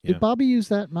 Yeah. Did Bobby use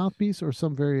that mouthpiece or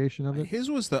some variation of it?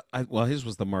 His was the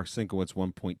Mark Sinkowitz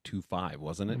 1.25,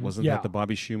 wasn't it? Mhm. Wasn't Yeah. that the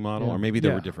Bobby Shoe model? Yeah. Or maybe there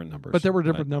Yeah. were different numbers. But there were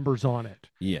different numbers on it.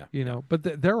 Yeah. But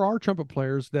there are trumpet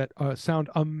players that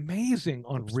sound amazing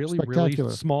on really, really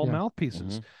Spectacular. small Yeah.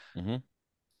 mouthpieces. Mm-hmm.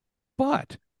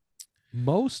 But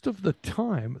most of the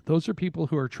time, those are people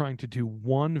who are trying to do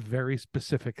one very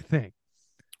specific thing.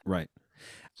 Right.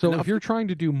 So Now, if you're trying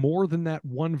to do more than that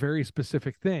one very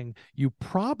specific thing, you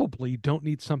probably don't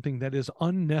need something that is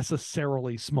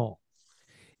unnecessarily small.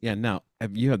 Yeah. Now,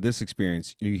 have you had this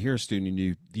experience? You hear a student,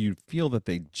 and you feel that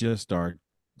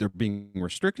they're being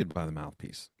restricted by the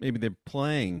mouthpiece. Maybe they're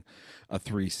playing a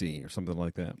 3C or something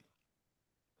like that.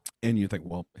 And you think,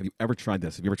 well, have you ever tried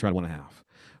this? Have you ever tried 1.5?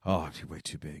 Oh, way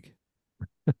too big.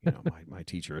 My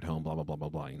teacher at home, blah, blah, blah, blah,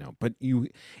 blah, But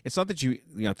it's not that you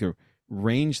have the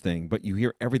range thing, but you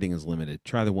hear everything is limited.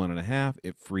 Try the 1.5,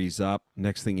 it frees up.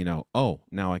 Next thing you know, oh,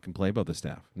 now I can play above the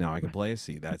staff. Now I can play a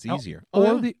C. That's easier.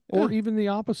 Or even the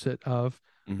opposite of,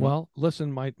 Mhm. well,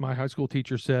 listen, my high school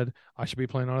teacher said I should be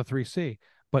playing on a 3C.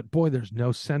 But boy, there's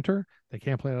no center. They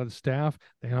can't play out of staff.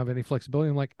 They don't have any flexibility.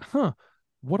 I'm like,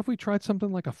 what if we tried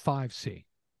something like a 5C?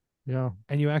 Yeah.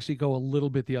 And you actually go a little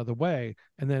bit the other way,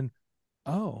 and then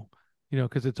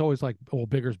because it's always like, oh,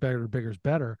 bigger's better, bigger's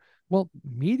better. Well,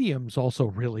 medium's also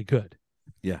really good.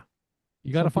 Yeah.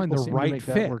 You got to find the seem to right make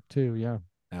that fit. work too. Yeah.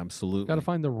 Absolutely. Got to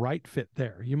find the right fit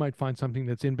there. You might find something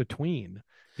that's in between.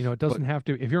 It doesn't have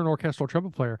to. If you're an orchestral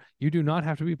trumpet player, you do not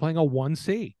have to be playing a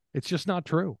 1C. It's just not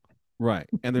true. Right.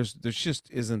 And there's just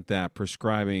isn't that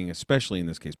prescribing, especially in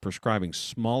this case, prescribing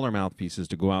smaller mouthpieces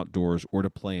to go outdoors or to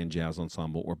play in jazz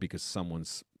ensemble or because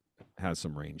someone's has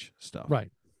some range stuff.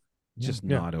 Right. Just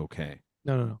not okay.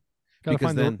 No. Got to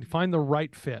Because find the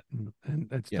right fit,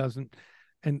 and it doesn't.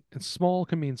 And small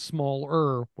can mean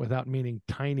smaller without meaning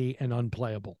tiny and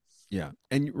unplayable. Yeah.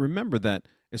 And remember that,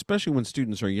 especially when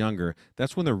students are younger,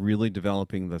 that's when they're really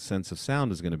developing the sense of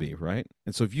sound is going to be, right?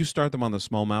 And so if you start them on the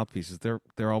small mouthpieces,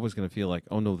 they're always going to feel like,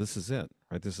 oh no, this is it,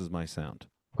 right? This is my sound.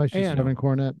 Question And- 7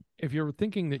 cornet. If you're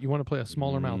thinking that you want to play a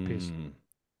smaller mouthpiece,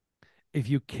 if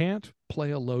you can't play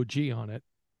a low G on it,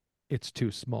 it's too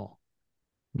small.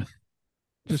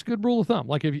 Just good rule of thumb.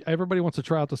 Like if everybody wants to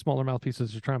try out the smaller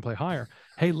mouthpieces to try and play higher.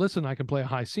 Hey, listen, I can play a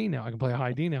high C now. I can play a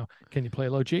high D now. Can you play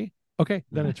a low G? Okay,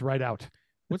 then it's right out.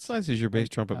 What size is your bass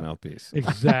trumpet mouthpiece?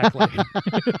 Exactly.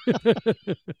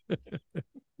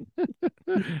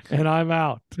 And I'm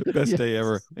out. Best day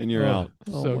ever, and you're out.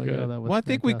 Oh So my good. God, that was Well, I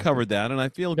think we fantastic. covered that, and I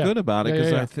feel Yeah. good about it Yeah,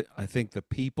 because yeah, I think the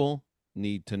people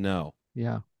need to know.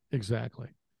 Yeah. Exactly.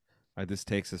 This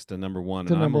takes us to number one.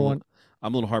 To And number one.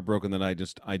 I'm a little heartbroken that I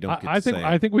don't get I to think say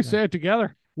I it. think we say it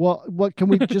together. Well, what can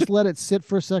we just let it sit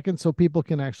for a second so people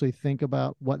can actually think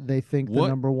about what they think the What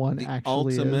number one the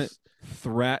actually ultimate is?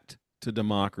 threat to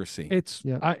democracy. It's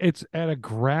it's at a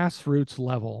grassroots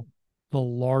level the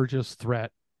largest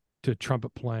threat to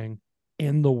trumpet playing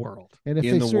in the world. And if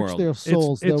in they the search world. their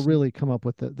souls, they'll it's- really come up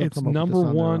with it. They'll It's come up with number this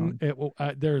on their one. own. It will,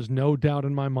 there's no doubt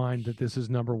in my mind that this is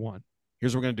number one.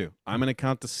 Here's what we're going to do. I'm going to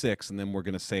count to 6, and then we're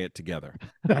going to say it together.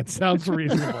 That sounds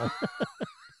reasonable.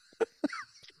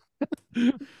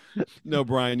 No,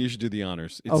 Brian, you should do the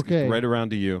honors. It's Okay. right around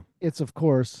to you. It's, of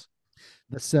course,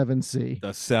 the 7C. The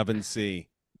 7C.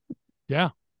 Yeah.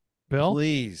 Bill?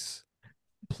 Please,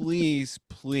 please,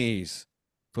 please,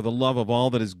 for the love of all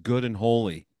that is good and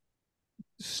holy,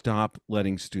 stop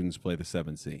letting students play the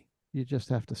 7C. You just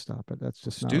have to stop it. That's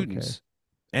just Students,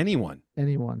 anyone, not okay.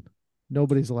 Anyone.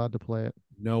 Nobody's allowed to play it.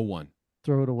 no one,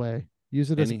 Throw it away.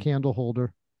 Use it as a Any- candle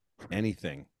holder.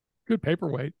 anything. Good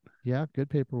paperweight. Yeah, good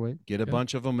paperweight. Get a Yeah.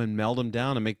 bunch of them and meld them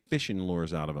down and make fishing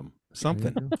lures out of them. There you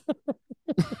Something.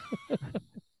 go.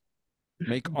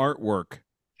 Make artwork.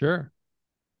 Sure.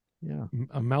 Yeah.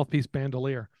 A mouthpiece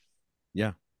bandolier.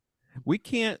 We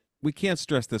can't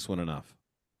stress this one enough.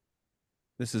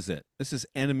 This is it. This is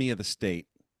enemy of the state.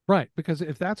 Right, because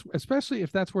especially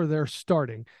if that's where they're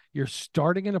starting, you're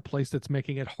starting in a place that's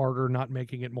making it harder, not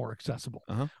making it more accessible.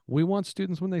 Uh-huh. We want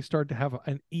students when they start to have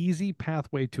an easy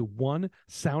pathway to, one,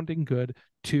 sounding good,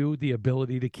 two, the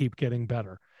ability to keep getting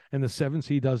better. And the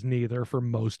 7C does neither for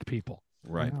most people.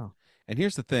 Right. Wow. And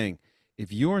here's the thing. If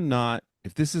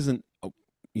this isn't,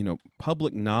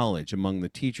 public knowledge among the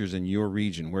teachers in your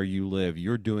region where you live,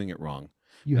 you're doing it wrong.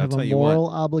 You I'll have a tell you what, moral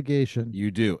obligation.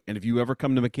 You do. And if you ever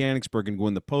come to Mechanicsburg and go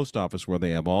in the post office where they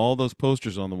have all those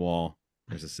posters on the wall,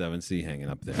 there's a 7C hanging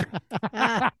up there.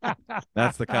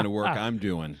 That's the kind of work I'm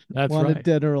doing. That's Wanted right.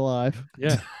 dead or alive.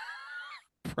 Yeah.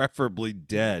 Preferably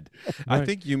dead. Right. I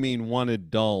think you mean wanted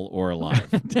dull or alive.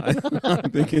 I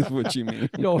think is what you mean.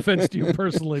 No offense to you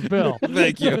personally, Bill.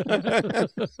 Thank you.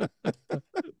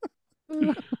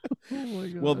 Oh my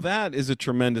God. Well, that is a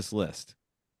tremendous list.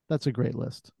 That's a great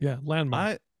list. Yeah,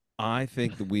 landmark. I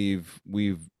think that we've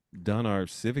done our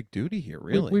civic duty here,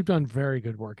 really. We've done very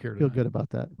good work here Feel tonight. good about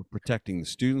that. We're protecting the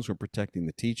students, we're protecting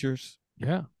the teachers,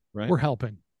 Yeah, right? we're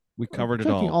helping. We covered it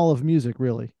Protecting all. all of music,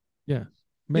 really. Yeah,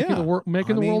 making the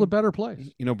world a better place.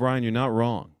 Brian, you're not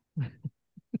wrong.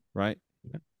 Right?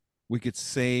 Yeah. We could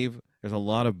there's a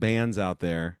lot of bands out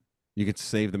there. You could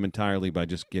save them entirely by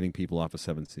just getting people off of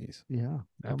 7Cs. Yeah. come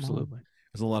on. Absolutely.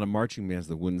 There's a lot of marching bands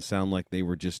that wouldn't sound like they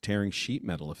were just tearing sheet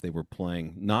metal if they were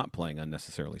not playing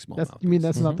unnecessarily small You mouthpieces. mean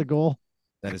that's Mhm. not the goal?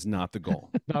 That is not the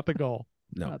goal. Not the goal.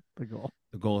 No. Not the goal.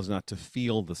 The goal is not to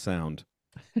feel the sound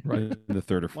Right. in the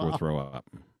third or fourth Wow. row up.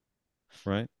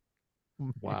 Right?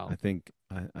 Wow. I think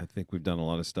we've done a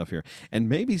lot of stuff here. And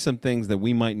maybe some things that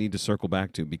we might need to circle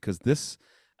back to, because this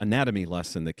anatomy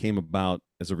lesson that came about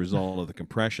as a result of the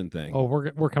compression thing, Oh,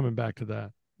 we're coming back to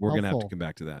that. we're going to have to helpful. come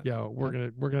back to that. Yeah, we're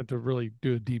gonna have to really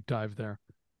do a deep dive there.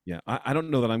 Yeah. I don't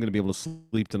know that I'm going to be able to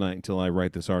sleep tonight until I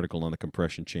write this article on the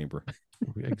compression chamber.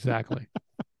 Exactly.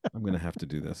 I'm going to have to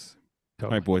do this. All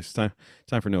Totally. right, boys, time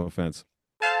for no offense.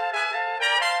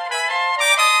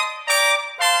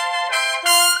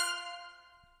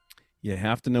 You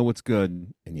have to know what's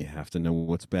good, and you have to know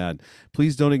what's bad.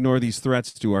 Please don't ignore these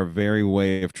threats to our very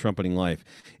way of trumpeting life.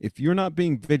 If you're not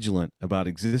being vigilant about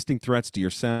existing threats to your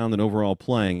sound and overall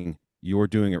playing, you're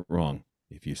doing it wrong.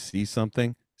 If you see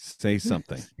something, say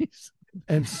something.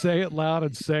 And say it loud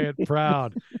and say it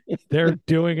proud. They're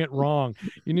doing it wrong.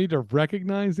 You need to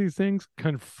recognize these things,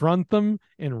 confront them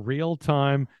in real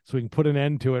time so we can put an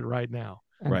end to it right now.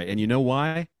 Right. And you know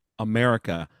why?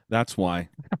 America. That's why.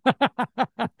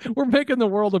 We're making the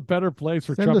world a better place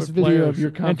for Send trumpet us video players of your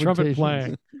and trumpet confrontations.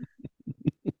 playing.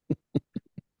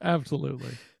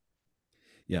 Absolutely.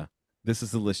 Yeah. This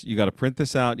is the list. You got to print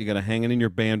this out. You got to hang it in your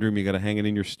band room. You got to hang it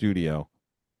in your studio.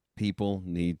 People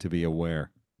need to be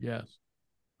aware. Yes.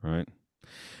 All right.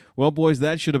 Well, boys,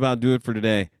 that should about do it for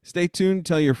today. Stay tuned.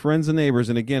 Tell your friends and neighbors.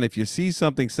 And again, if you see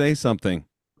something, say something.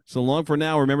 So long for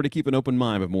now. Remember to keep an open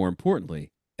mind, but more importantly,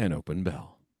 an open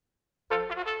bell.